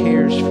Jesus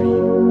cares for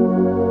you.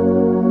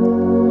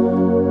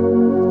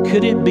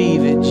 Could it be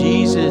that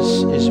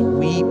Jesus is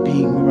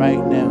weeping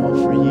right now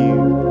for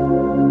you?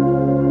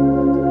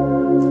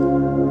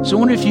 So I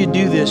wonder if you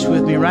do this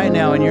with me right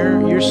now in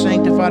your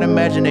sanctified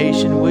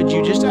imagination. Would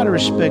you, just out of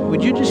respect,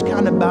 would you just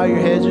kind of bow your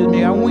heads with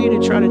me? I want you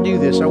to try to do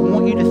this. I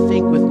want you to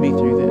think with me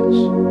through this.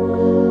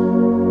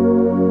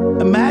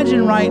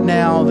 Imagine right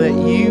now that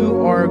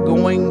you are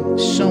going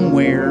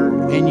somewhere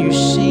and you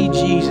see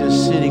Jesus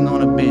sitting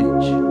on a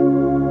bench.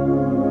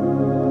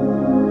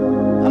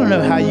 I don't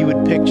know how you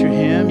would picture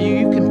him.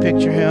 You can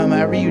picture him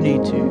however you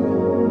need to.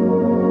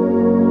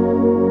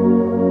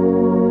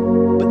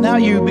 But now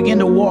you begin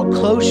to walk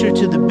closer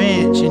to the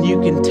bench and you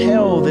can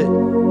tell that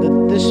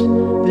this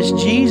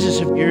Jesus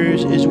of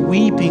yours is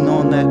weeping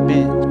on that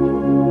bench.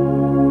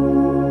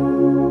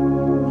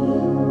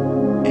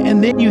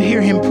 And then you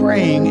hear him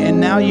praying, and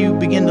now you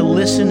begin to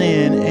listen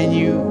in and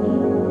you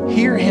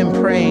hear him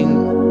praying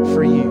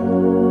for you.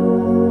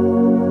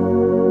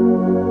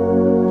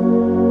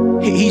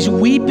 He's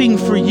weeping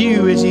for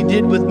you as he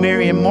did with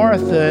Mary and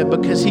Martha,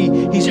 because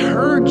he's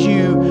heard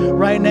you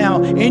right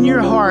now in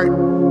your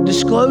heart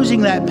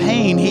disclosing that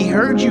pain. He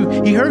heard you.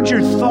 He heard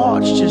your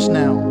thoughts just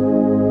now.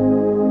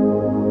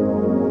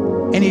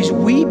 And he's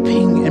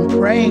weeping and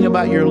praying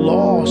about your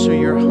loss or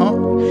your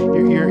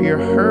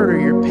hurt or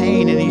your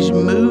pain, and he's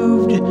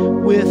moved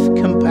with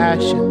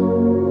compassion.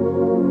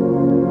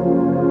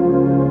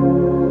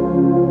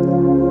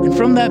 And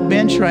from that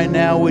bench right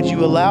now, would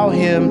you allow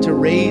him to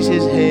raise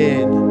his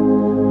head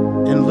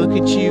and look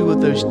at you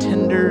with those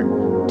tender,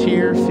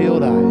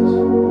 tear-filled eyes?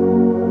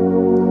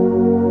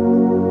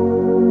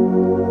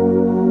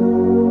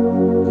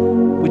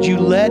 Would you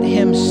let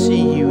him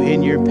see you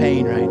in your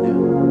pain right now?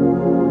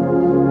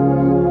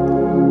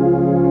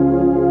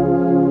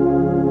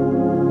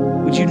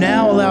 Would you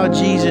now allow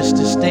Jesus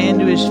to stand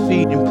to his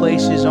feet and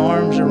place his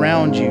arms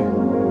around you?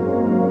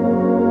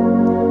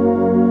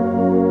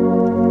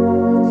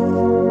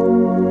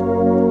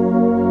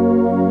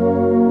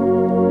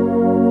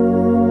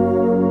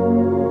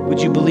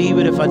 Would you believe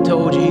it if I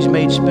told you he's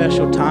made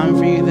special time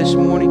for you this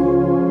morning?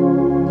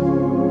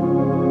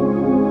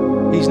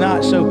 He's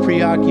not so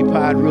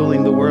preoccupied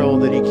ruling the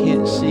world that he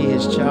can't see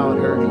his child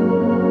hurting.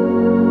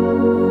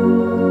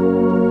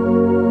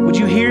 Would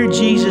you hear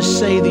Jesus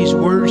say these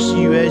words to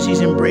you as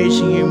he's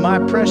embracing you? My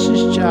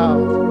precious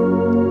child,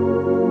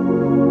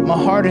 my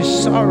heart is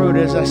sorrowed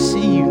as I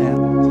see you now.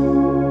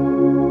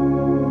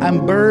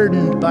 I'm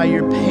burdened by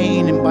your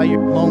pain and by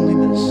your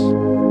loneliness.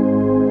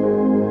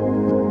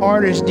 My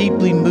heart is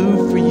deeply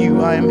moved for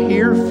you. I am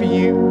here for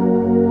you.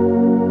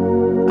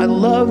 I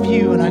love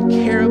you and I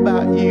care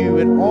about you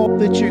and all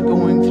that you're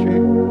going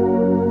through.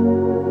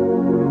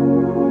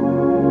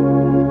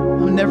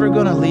 I'm never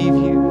going to leave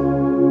you.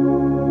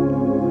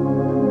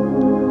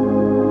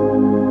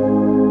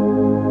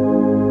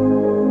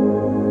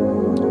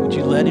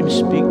 Let him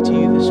speak to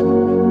you this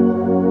morning.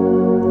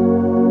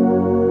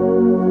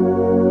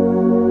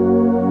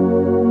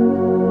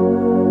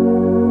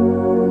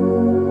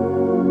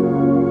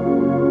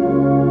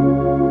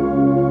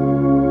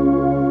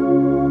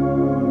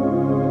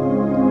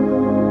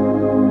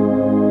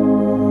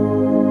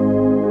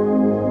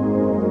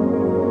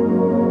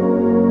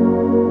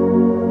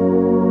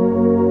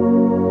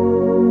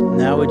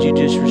 Now would you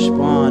just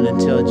respond and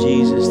tell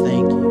Jesus,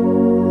 thank you.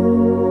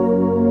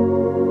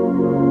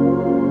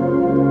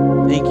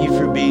 Thank you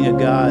for being a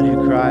God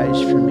who cries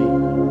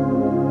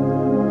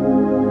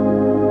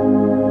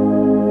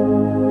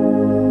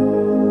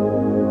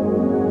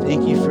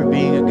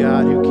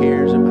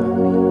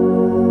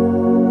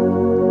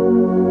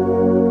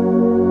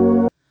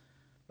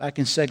back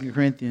in 2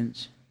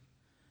 Corinthians.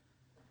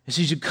 It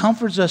says, He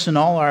comforts us in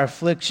all our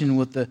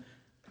affliction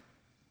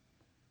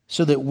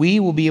so that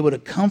we will be able to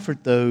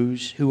comfort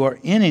those who are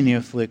in any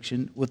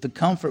affliction with the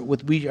comfort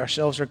with we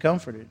ourselves are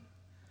comforted.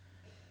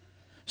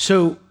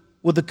 So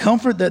with the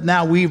comfort that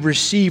now we've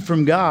received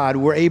from God,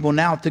 we're able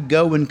now to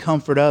go and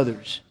comfort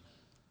others.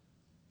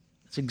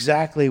 That's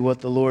exactly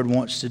what the Lord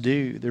wants to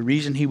do. The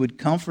reason He would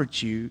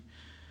comfort you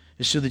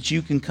is so that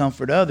you can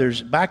comfort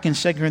others. Back in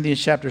 2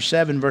 Corinthians chapter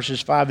 7,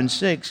 verses 5 and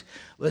 6,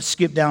 let's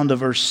skip down to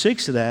verse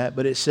 6 of that,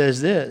 but it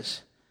says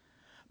this,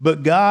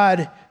 "But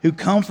God, who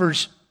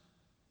comforts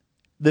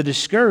the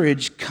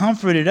discouraged,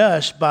 comforted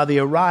us by the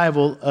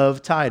arrival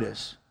of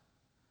Titus."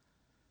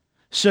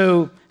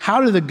 So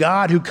how did the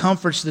God who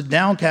comforts the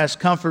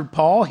downcast comfort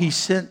Paul? He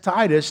sent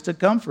Titus to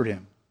comfort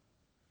him.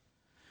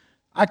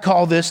 I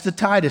call this the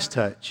Titus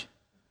touch.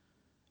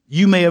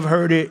 You may have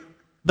heard it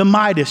the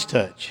Midas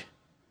touch.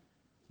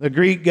 The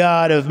Greek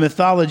god of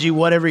mythology,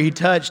 whatever he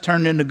touched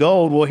turned into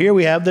gold. Well, here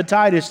we have the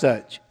Titus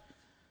touch.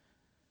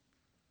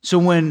 So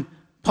when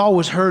Paul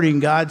was hurting,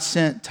 God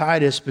sent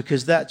Titus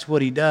because that's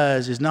what he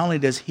does, is not only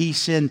does he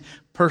send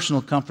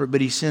personal comfort,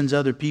 but he sends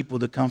other people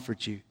to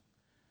comfort you.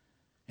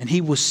 And He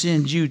will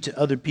send you to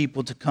other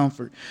people to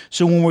comfort.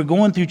 So when we're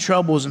going through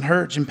troubles and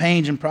hurts and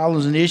pains and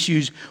problems and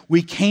issues,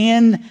 we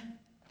can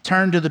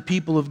turn to the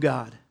people of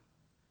God.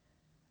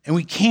 And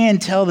we can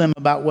tell them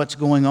about what's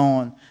going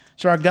on.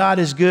 So our God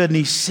is good, and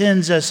He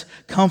sends us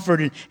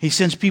comfort, and He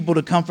sends people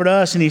to comfort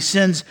us, and He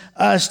sends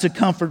us to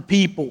comfort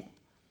people.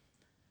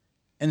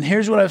 And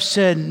here's what I've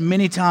said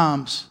many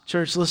times.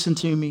 Church, listen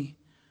to me.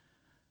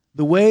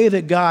 The way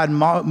that God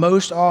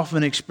most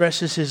often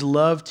expresses His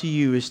love to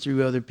you is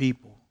through other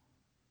people.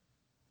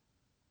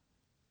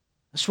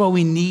 That's why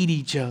we need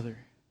each other.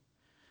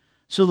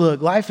 So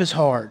look, life is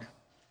hard.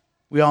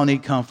 We all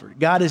need comfort.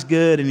 God is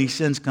good and He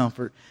sends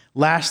comfort.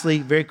 Lastly,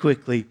 very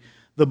quickly,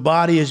 the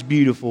body is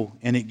beautiful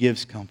and it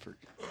gives comfort.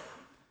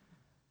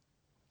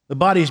 The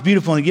body is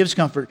beautiful and it gives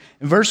comfort.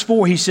 In verse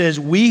 4, he says,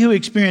 "We who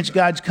experience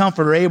God's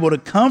comfort are able to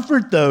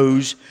comfort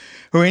those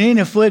who are in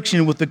any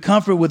affliction with the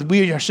comfort with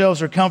we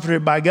ourselves are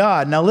comforted by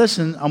God." Now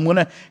listen, I'm going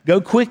to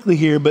go quickly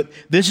here, but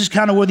this is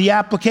kind of where the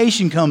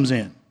application comes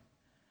in.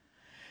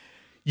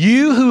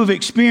 You who have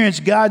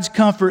experienced God's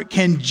comfort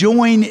can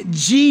join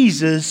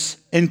Jesus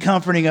in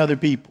comforting other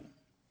people.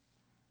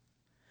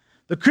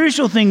 The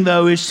crucial thing,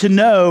 though, is to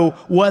know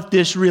what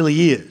this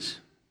really is.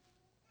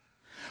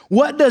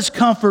 What does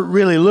comfort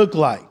really look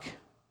like?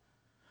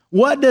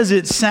 What does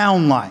it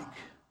sound like?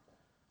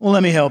 Well,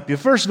 let me help you.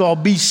 First of all,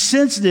 be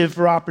sensitive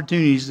for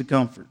opportunities to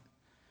comfort.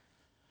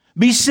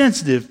 Be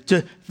sensitive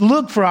to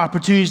look for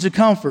opportunities to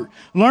comfort.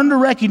 Learn to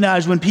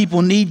recognize when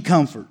people need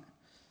comfort.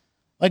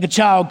 Like a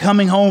child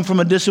coming home from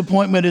a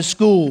disappointment at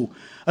school,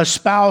 a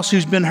spouse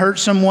who's been hurt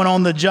someone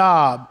on the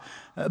job.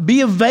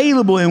 Be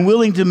available and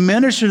willing to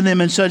minister to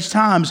them in such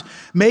times.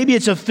 Maybe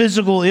it's a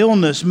physical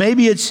illness.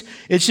 Maybe it's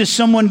just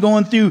someone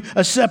going through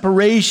a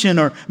separation,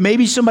 or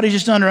maybe somebody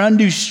just under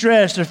undue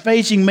stress. They're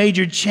facing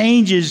major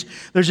changes.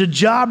 There's a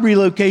job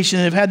relocation.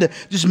 They've had to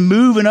just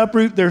move and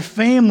uproot their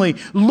family.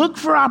 Look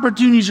for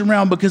opportunities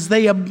around because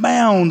they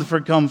abound for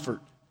comfort.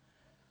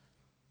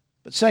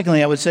 But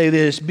secondly, I would say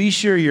this, be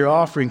sure you're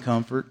offering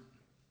comfort.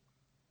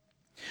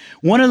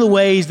 One of the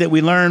ways that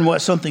we learn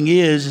what something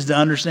is to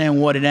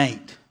understand what it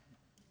ain't.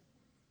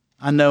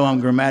 I know I'm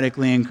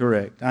grammatically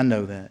incorrect. I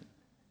know that.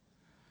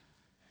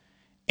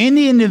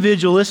 Any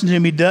individual, listen to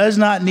me, does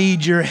not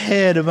need your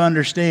head of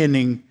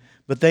understanding,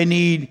 but they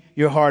need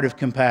your heart of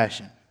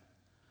compassion.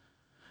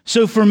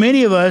 So for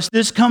many of us,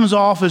 this comes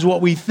off as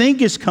what we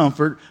think is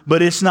comfort,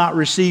 but it's not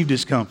received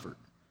as comfort.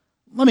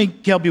 Let me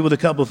help you with a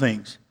couple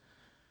things.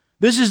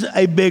 This is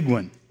a big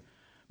one.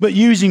 But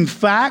using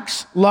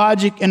facts,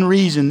 logic, and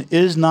reason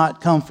is not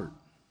comfort.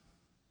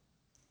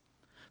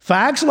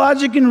 Facts,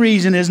 logic, and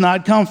reason is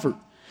not comfort.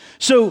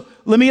 So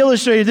let me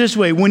illustrate it this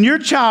way. When your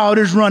child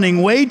is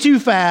running way too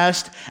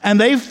fast and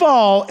they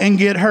fall and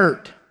get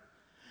hurt,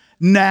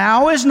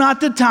 now is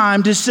not the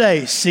time to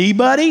say, "See,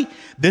 buddy,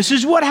 this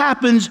is what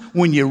happens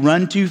when you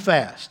run too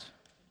fast."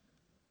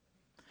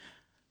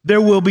 There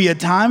will be a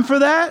time for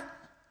that,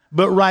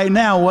 but right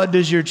now, what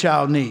does your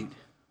child need?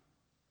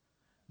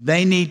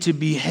 They need to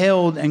be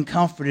held and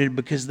comforted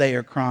because they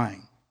are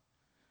crying.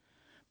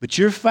 But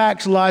your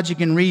facts, logic,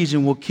 and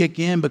reason will kick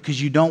in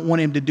because you don't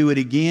want him to do it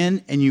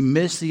again, and you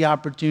miss the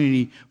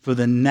opportunity for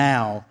the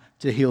now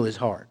to heal his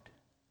heart.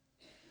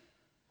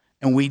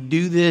 And we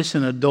do this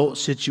in adult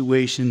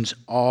situations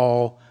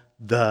all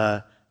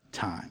the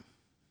time.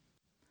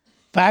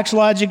 Facts,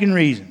 logic, and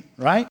reason,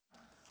 right?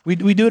 We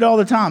do it all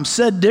the time.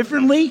 Said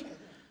differently,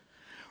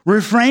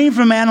 refrain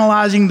from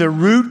analyzing the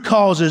root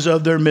causes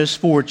of their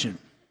misfortune.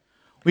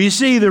 Well, you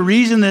see, the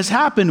reason this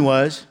happened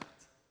was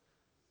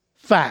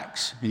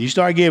facts, and you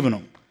start giving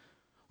them.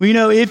 Well, you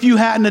know, if you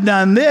hadn't have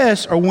done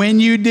this, or when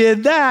you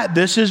did that,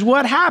 this is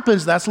what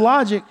happens. That's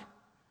logic.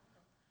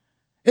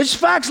 It's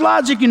facts,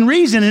 logic, and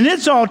reason, and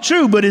it's all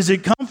true, but is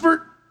it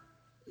comfort?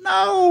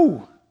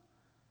 No.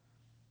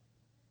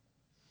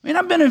 I mean,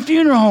 I've been in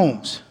funeral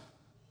homes.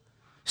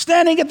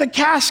 standing at the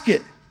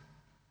casket.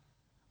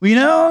 Well, you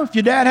know, if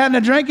your dad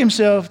hadn't drank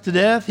himself to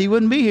death, he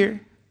wouldn't be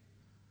here.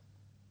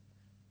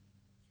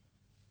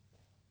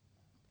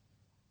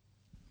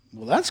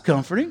 Well, that's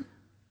comforting.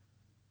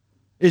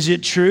 Is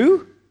it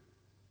true?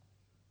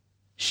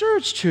 Sure,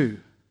 it's true.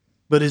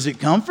 But is it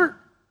comfort?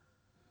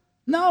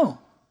 No.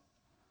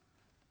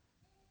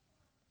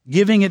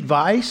 Giving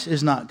advice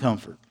is not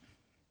comfort.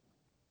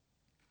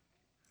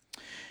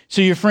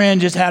 So your friend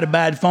just had a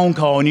bad phone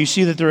call and you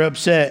see that they're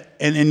upset,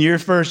 and your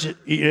first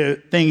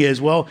thing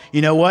is, well,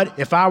 you know what?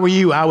 If I were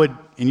you, I would,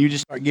 and you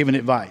just start giving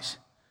advice.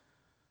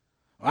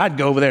 I'd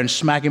go over there and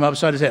smack him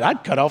upside his head.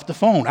 I'd cut off the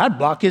phone. I'd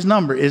block his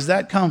number. Is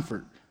that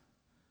comfort?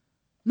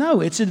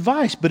 No, it's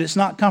advice, but it's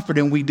not comfort,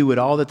 and we do it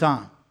all the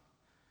time.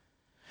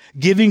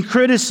 Giving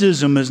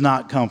criticism is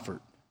not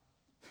comfort.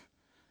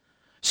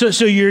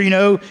 So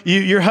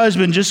your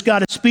husband just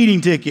got a speeding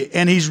ticket,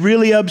 and he's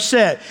really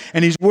upset,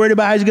 and he's worried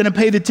about how he's going to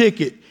pay the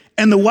ticket.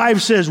 And the wife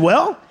says,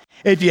 well,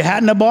 if you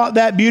hadn't have bought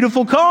that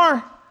beautiful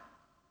car,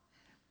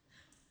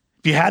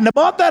 if you hadn't have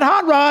bought that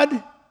hot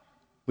rod,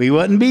 we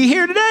wouldn't be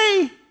here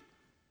today.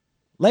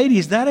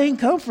 Ladies, that ain't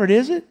comfort,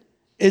 is it?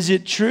 Is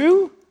it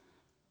true?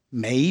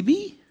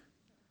 Maybe.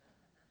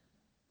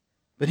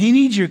 But he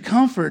needs your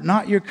comfort,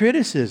 not your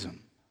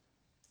criticism.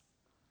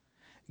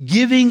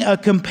 Giving a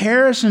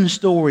comparison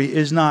story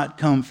is not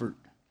comfort,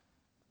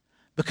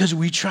 because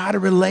we try to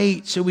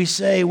relate. So we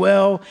say,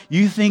 well,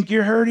 you think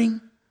you're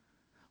hurting?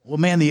 Well,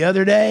 man, the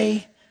other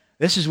day,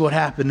 this is what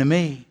happened to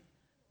me.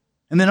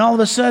 And then all of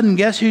a sudden,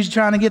 guess who's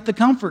trying to get the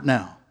comfort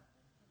now?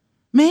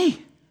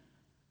 Me.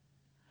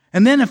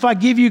 And then if I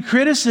give you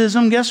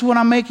criticism, guess what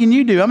I'm making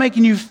you do? I'm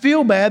making you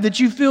feel bad that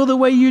you feel the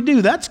way you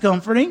do. That's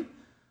comforting.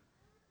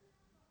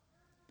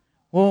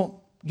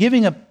 Well,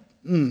 giving a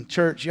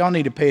church, y'all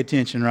need to pay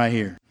attention right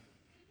here.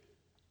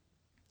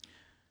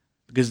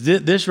 Because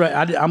this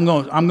right, I'm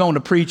going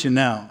to preaching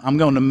now. I'm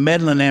going to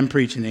meddling and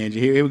preaching, Angie.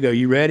 Here we go.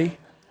 You ready?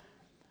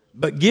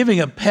 But giving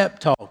a pep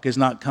talk is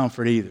not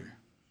comfort either.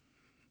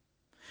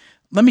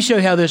 Let me show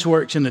you how this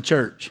works in the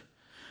church.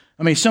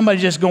 I mean, somebody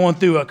just going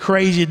through a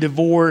crazy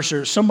divorce,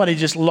 or somebody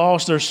just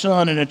lost their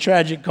son in a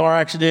tragic car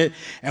accident,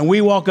 and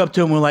we walk up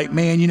to them and we're like,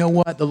 man, you know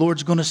what? The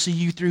Lord's going to see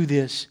you through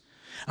this.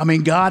 I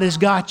mean, God has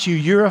got you.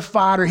 You're a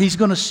fighter. He's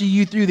going to see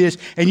you through this.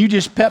 And you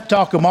just pep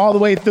talk them all the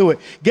way through it.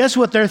 Guess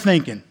what they're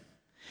thinking?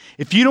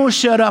 If you don't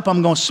shut up,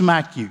 I'm going to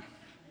smack you.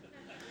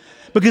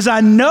 Because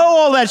I know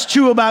all that's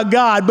true about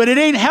God, but it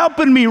ain't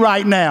helping me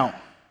right now.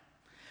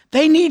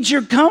 They need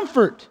your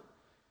comfort.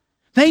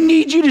 They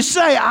need you to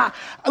say,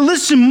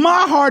 listen,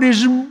 my heart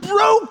is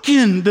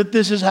broken that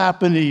this has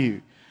happened to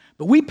you.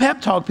 But we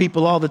pep talk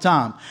people all the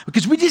time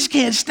because we just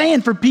can't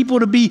stand for people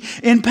to be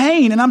in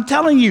pain. And I'm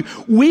telling you,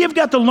 we have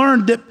got to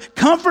learn that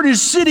comfort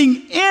is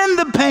sitting in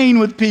the pain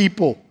with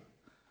people.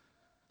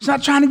 It's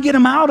not trying to get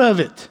them out of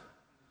it.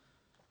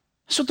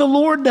 That's what the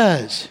Lord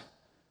does.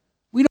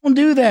 We don't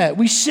do that.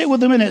 We sit with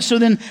them in it. So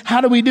then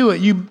how do we do it?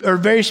 You are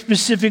very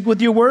specific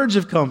with your words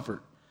of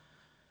comfort.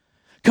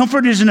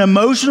 Comfort is an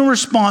emotional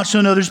response to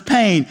another's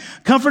pain.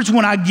 Comfort's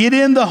when I get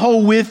in the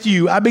hole with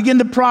you. I begin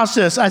to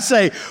process. I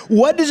say,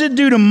 what does it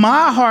do to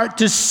my heart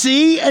to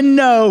see and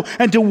know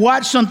and to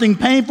watch something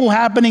painful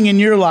happening in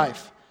your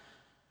life?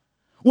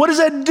 What does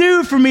that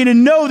do for me to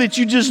know that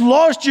you just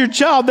lost your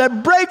child?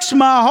 That breaks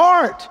my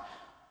heart.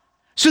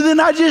 So then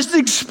I just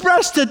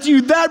expressed it to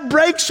you. That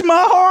breaks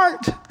my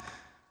heart.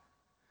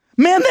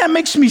 Man, that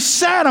makes me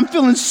sad. I'm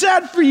feeling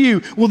sad for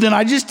you. Well, then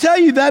I just tell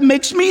you that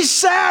makes me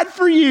sad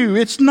for you.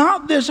 It's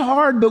not this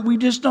hard, but we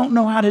just don't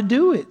know how to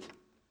do it.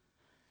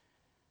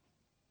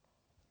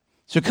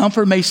 So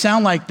comfort may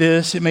sound like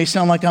this. It may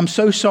sound like, I'm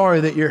so sorry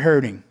that you're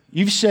hurting.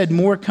 You've said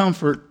more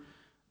comfort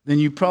than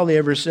you probably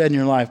ever said in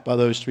your life by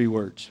those 3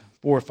 words,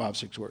 4, 5,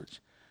 6 words.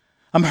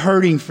 I'm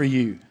hurting for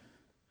you.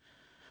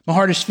 My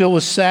heart is filled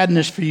with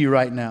sadness for you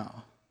right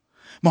now.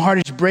 My heart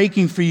is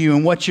breaking for you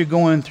and what you're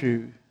going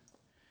through.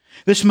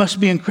 This must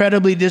be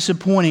incredibly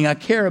disappointing. I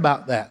care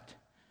about that.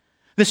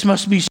 This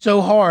must be so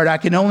hard. I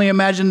can only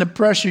imagine the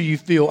pressure you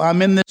feel.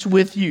 I'm in this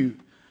with you.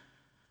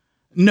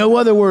 No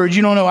other words.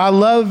 You don't know. I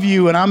love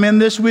you and I'm in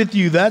this with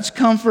you. That's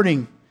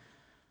comforting.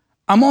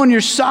 I'm on your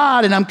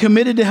side and I'm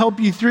committed to help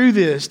you through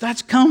this.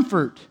 That's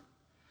comfort.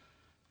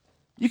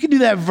 You can do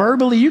that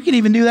verbally. You can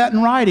even do that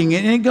in writing.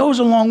 And it goes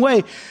a long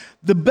way.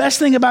 The best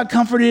thing about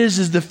comfort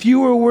is the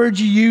fewer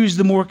words you use,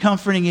 the more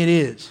comforting it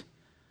is.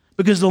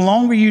 Because the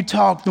longer you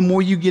talk, the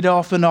more you get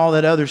off into all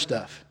that other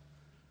stuff.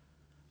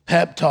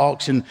 Pep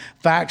talks and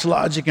facts,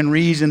 logic, and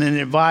reason and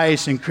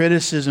advice and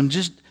criticism,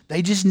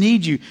 they just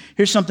need you.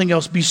 Here's something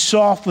else. Be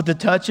soft with the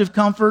touch of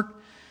comfort.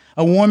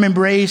 A warm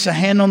embrace, a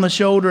hand on the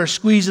shoulder, a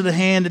squeeze of the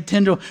hand, a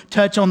tender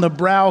touch on the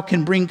brow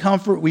can bring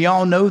comfort. We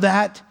all know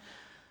that.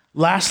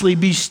 Lastly,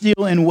 be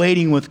still and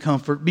waiting with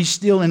comfort. Be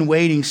still and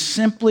waiting.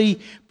 Simply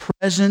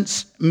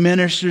presence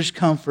ministers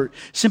comfort.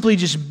 Simply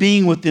just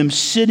being with them,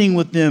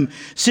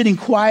 sitting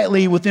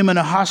quietly with them in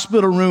a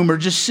hospital room, or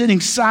just sitting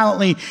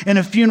silently in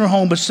a funeral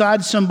home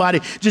beside somebody,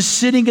 just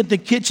sitting at the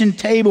kitchen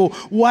table,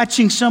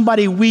 watching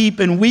somebody weep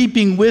and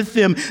weeping with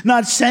them,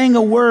 not saying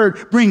a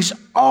word, brings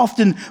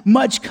often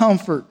much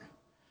comfort.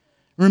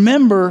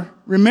 Remember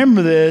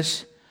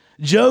this.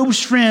 Job's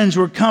friends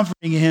were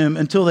comforting him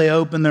until they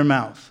opened their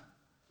mouth.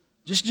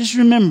 Just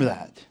remember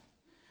that.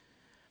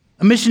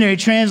 A missionary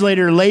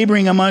translator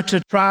laboring amongst a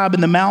tribe in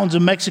the mountains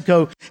of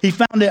Mexico, he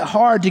found it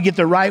hard to get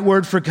the right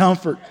word for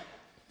comfort.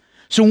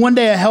 So one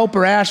day a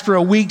helper asked for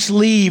a week's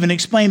leave and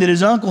explained that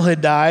his uncle had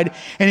died,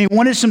 and he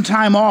wanted some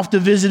time off to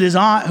visit his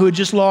aunt who had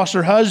just lost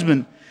her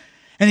husband.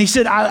 And he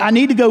said, I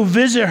need to go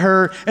visit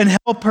her and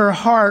help her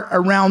heart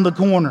around the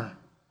corner.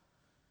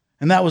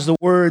 And that was the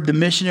word the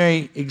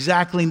missionary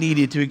exactly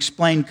needed to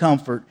explain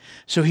comfort.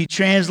 So he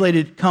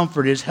translated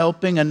comfort as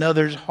helping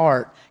another's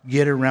heart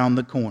get around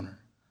the corner.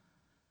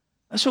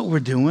 That's what we're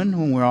doing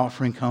when we're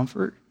offering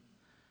comfort.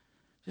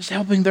 Just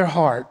helping their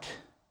heart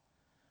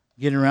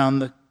get around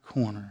the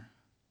corner.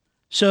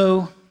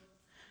 So,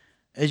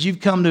 as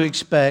you've come to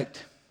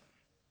expect,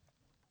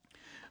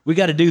 we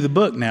got to do the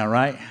book now,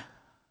 right?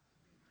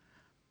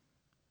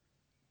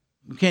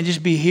 We can't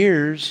just be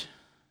hearers.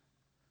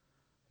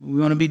 We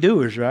want to be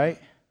doers, right?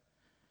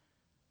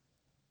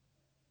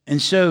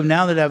 And so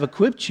now that I've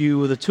equipped you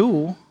with a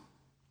tool,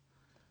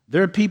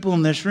 there are people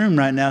in this room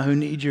right now who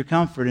need your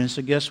comfort. And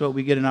so guess what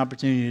we get an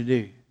opportunity to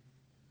do?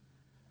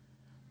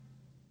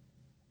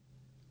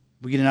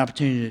 We get an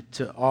opportunity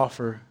to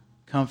offer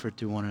comfort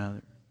to one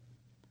another.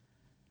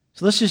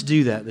 So let's just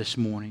do that this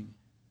morning.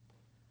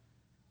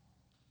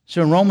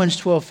 So in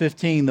Romans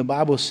 12:15, the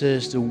Bible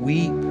says to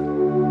weep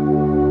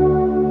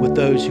with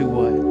those who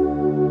what?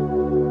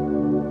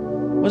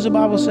 What does the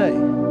Bible say?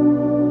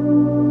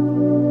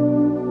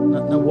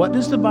 Now, what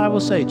does the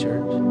Bible say,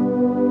 church?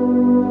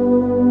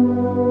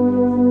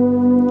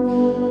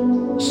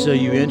 So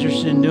you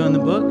interested in doing the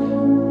book?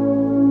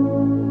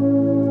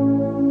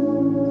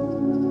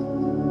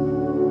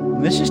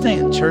 This just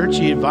ain't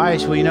churchy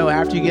advice. Well,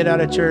 after you get out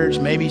of church,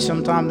 maybe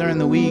sometime during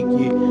the week,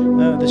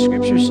 the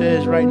Scripture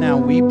says right now,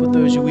 weep with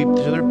those who weep.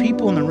 So there are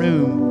people in the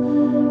room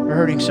who are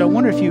hurting. So I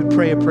wonder if you would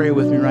pray a prayer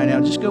with me right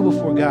now. Just go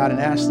before God and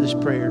ask this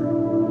prayer.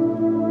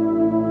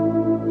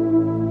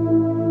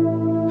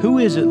 Who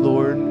is it,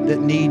 Lord, that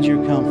needs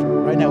your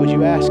comfort? Right now, would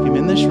you ask him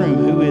in this room,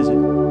 who is it?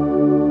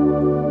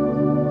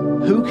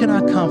 Who can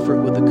I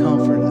comfort with the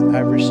comfort that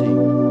I've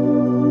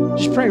received?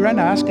 Just pray right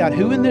now. Ask God,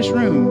 who in this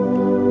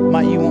room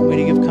might you want me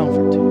to give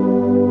comfort to?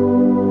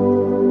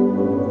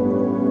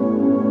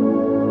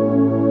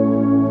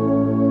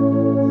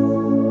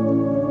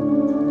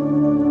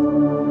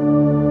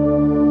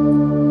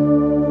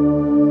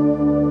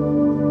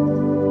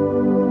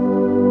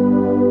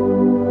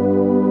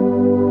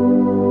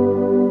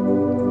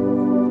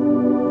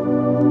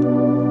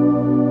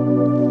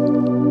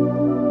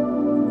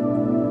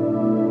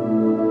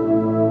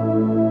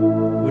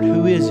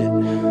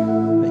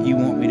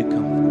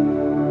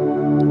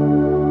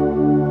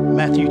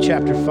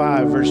 Chapter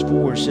 5, verse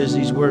 4 says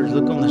these words.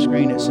 Look on the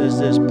screen. It says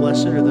this: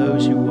 blessed are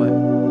those who what?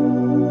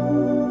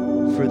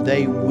 For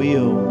they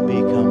will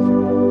be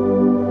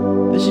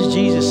comforted. This is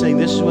Jesus saying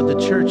this is what the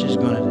church is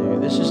going to do.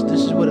 This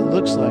is what it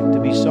looks like to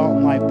be salt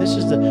and life. This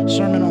is the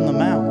Sermon on the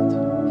Mount.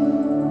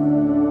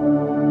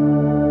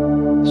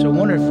 So I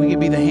wonder if we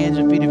could be the hands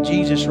and feet of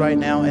Jesus right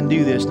now and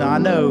do this. Now I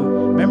know,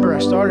 remember I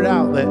started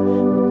out that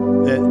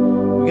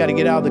we got to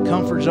get out of the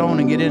comfort zone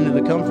and get into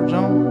the comfort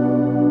zone.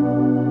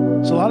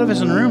 So a lot of us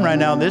in the room right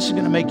now, this is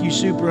going to make you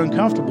super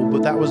uncomfortable,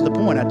 but that was the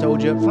point. I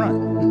told you up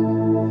front.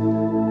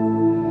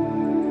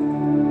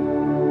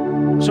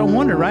 So I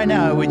wonder right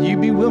now, would you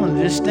be willing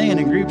to just stand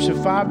in groups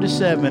of 5 to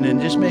 7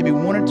 and just maybe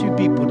 1 or 2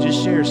 people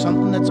just share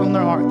something that's on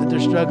their heart that they're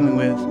struggling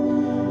with?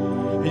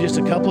 And just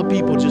a couple of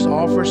people just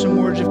offer some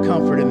words of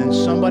comfort, and then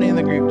somebody in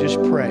the group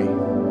just pray.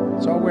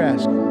 That's all we're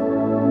asking.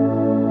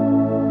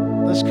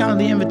 That's kind of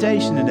the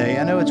invitation today.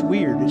 I know it's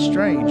weird, it's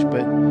strange,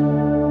 but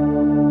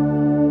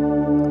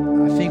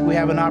I think we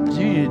have an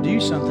opportunity to do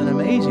something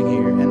amazing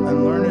here and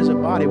learn as a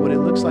body what it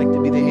looks like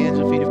to be the hands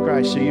and feet of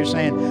Christ. So you're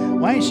saying,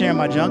 well, I ain't sharing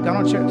my junk. I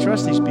don't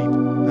trust these people.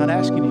 I'm not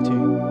asking you to.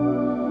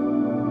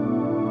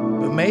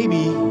 But maybe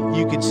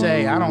you could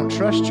say, I don't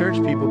trust church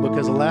people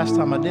because the last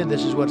time I did,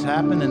 this is what's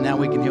happened, and now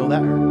we can heal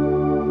that hurt.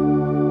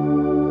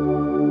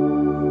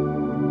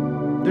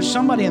 There's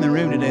somebody in the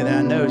room today that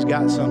I know has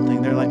got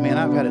something. They're like, man,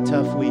 I've had a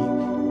tough week.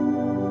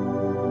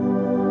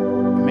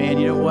 Man,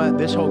 you know what?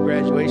 This whole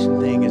graduation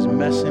thing is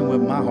messing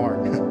with my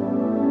heart.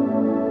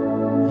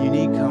 You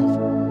need comfort.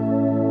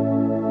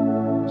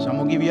 So I'm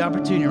going to give you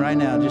opportunity right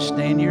now. Just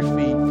stand to your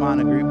feet,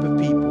 find a group of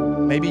people.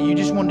 Maybe you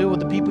just want to do it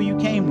with the people you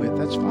came with.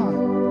 That's fine.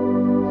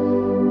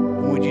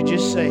 And would you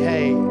just say,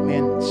 hey,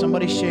 man,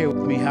 somebody share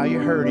with me how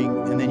you're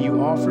hurting, and then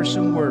you offer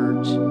some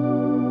words,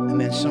 and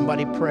then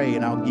somebody pray,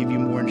 and I'll give you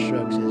more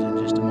instructions in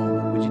just a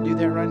moment. Would you do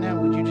that right now?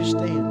 Would you just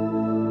stand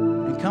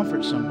and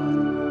comfort somebody?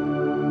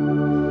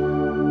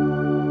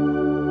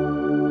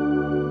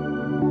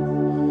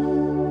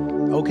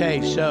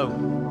 Okay, so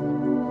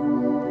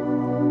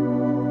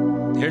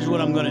here's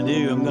what I'm going to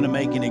do. I'm going to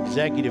make an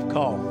executive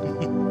call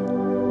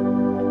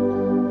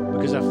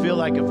because I feel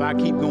like if I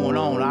keep going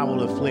on, I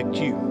will afflict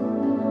you.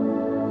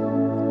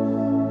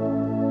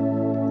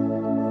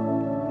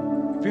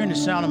 If you're in the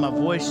sound of my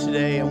voice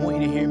today, I want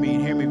you to hear me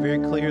and hear me very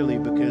clearly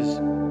because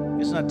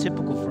it's not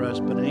typical for us,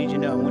 but I need you to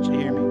know, I want you to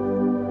hear me.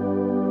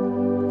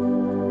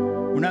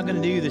 We're not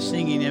going to do the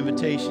singing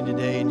invitation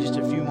today. In just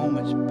a few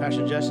moments,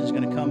 Pastor Justin's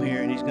going to come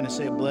here and he's going to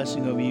say a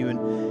blessing over you and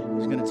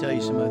he's going to tell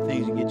you some other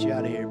things and get you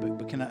out of here.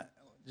 But can I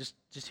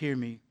just hear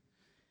me?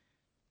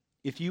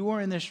 If you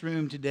are in this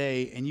room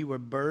today and you are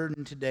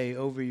burdened today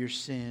over your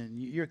sin,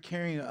 you're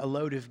carrying a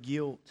load of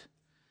guilt.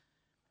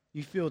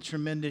 You feel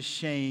tremendous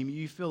shame.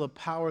 You feel a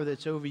power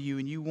that's over you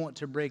and you want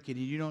to break it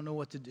and you don't know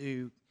what to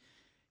do.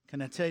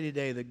 Can I tell you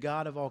today, the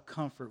God of all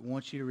comfort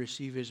wants you to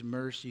receive His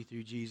mercy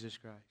through Jesus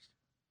Christ.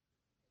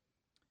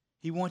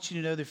 He wants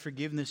you to know the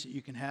forgiveness that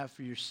you can have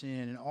for your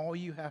sin. And all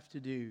you have to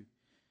do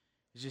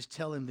is just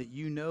tell Him that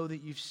you know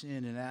that you've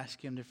sinned and ask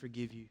Him to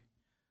forgive you.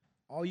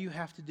 All you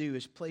have to do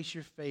is place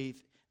your faith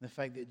in the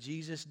fact that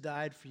Jesus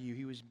died for you.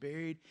 He was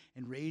buried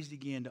and raised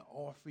again to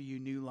offer you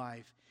new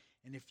life.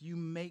 And if you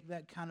make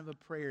that kind of a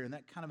prayer and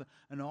that kind of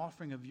an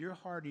offering of your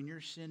heart and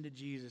your sin to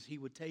Jesus, He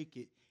will take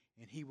it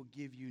and He will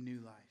give you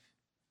new life.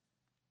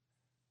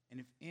 And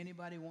if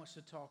anybody wants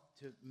to talk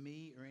to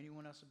me or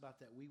anyone else about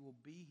that, we will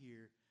be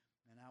here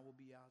and I will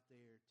be out there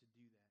to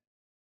do that.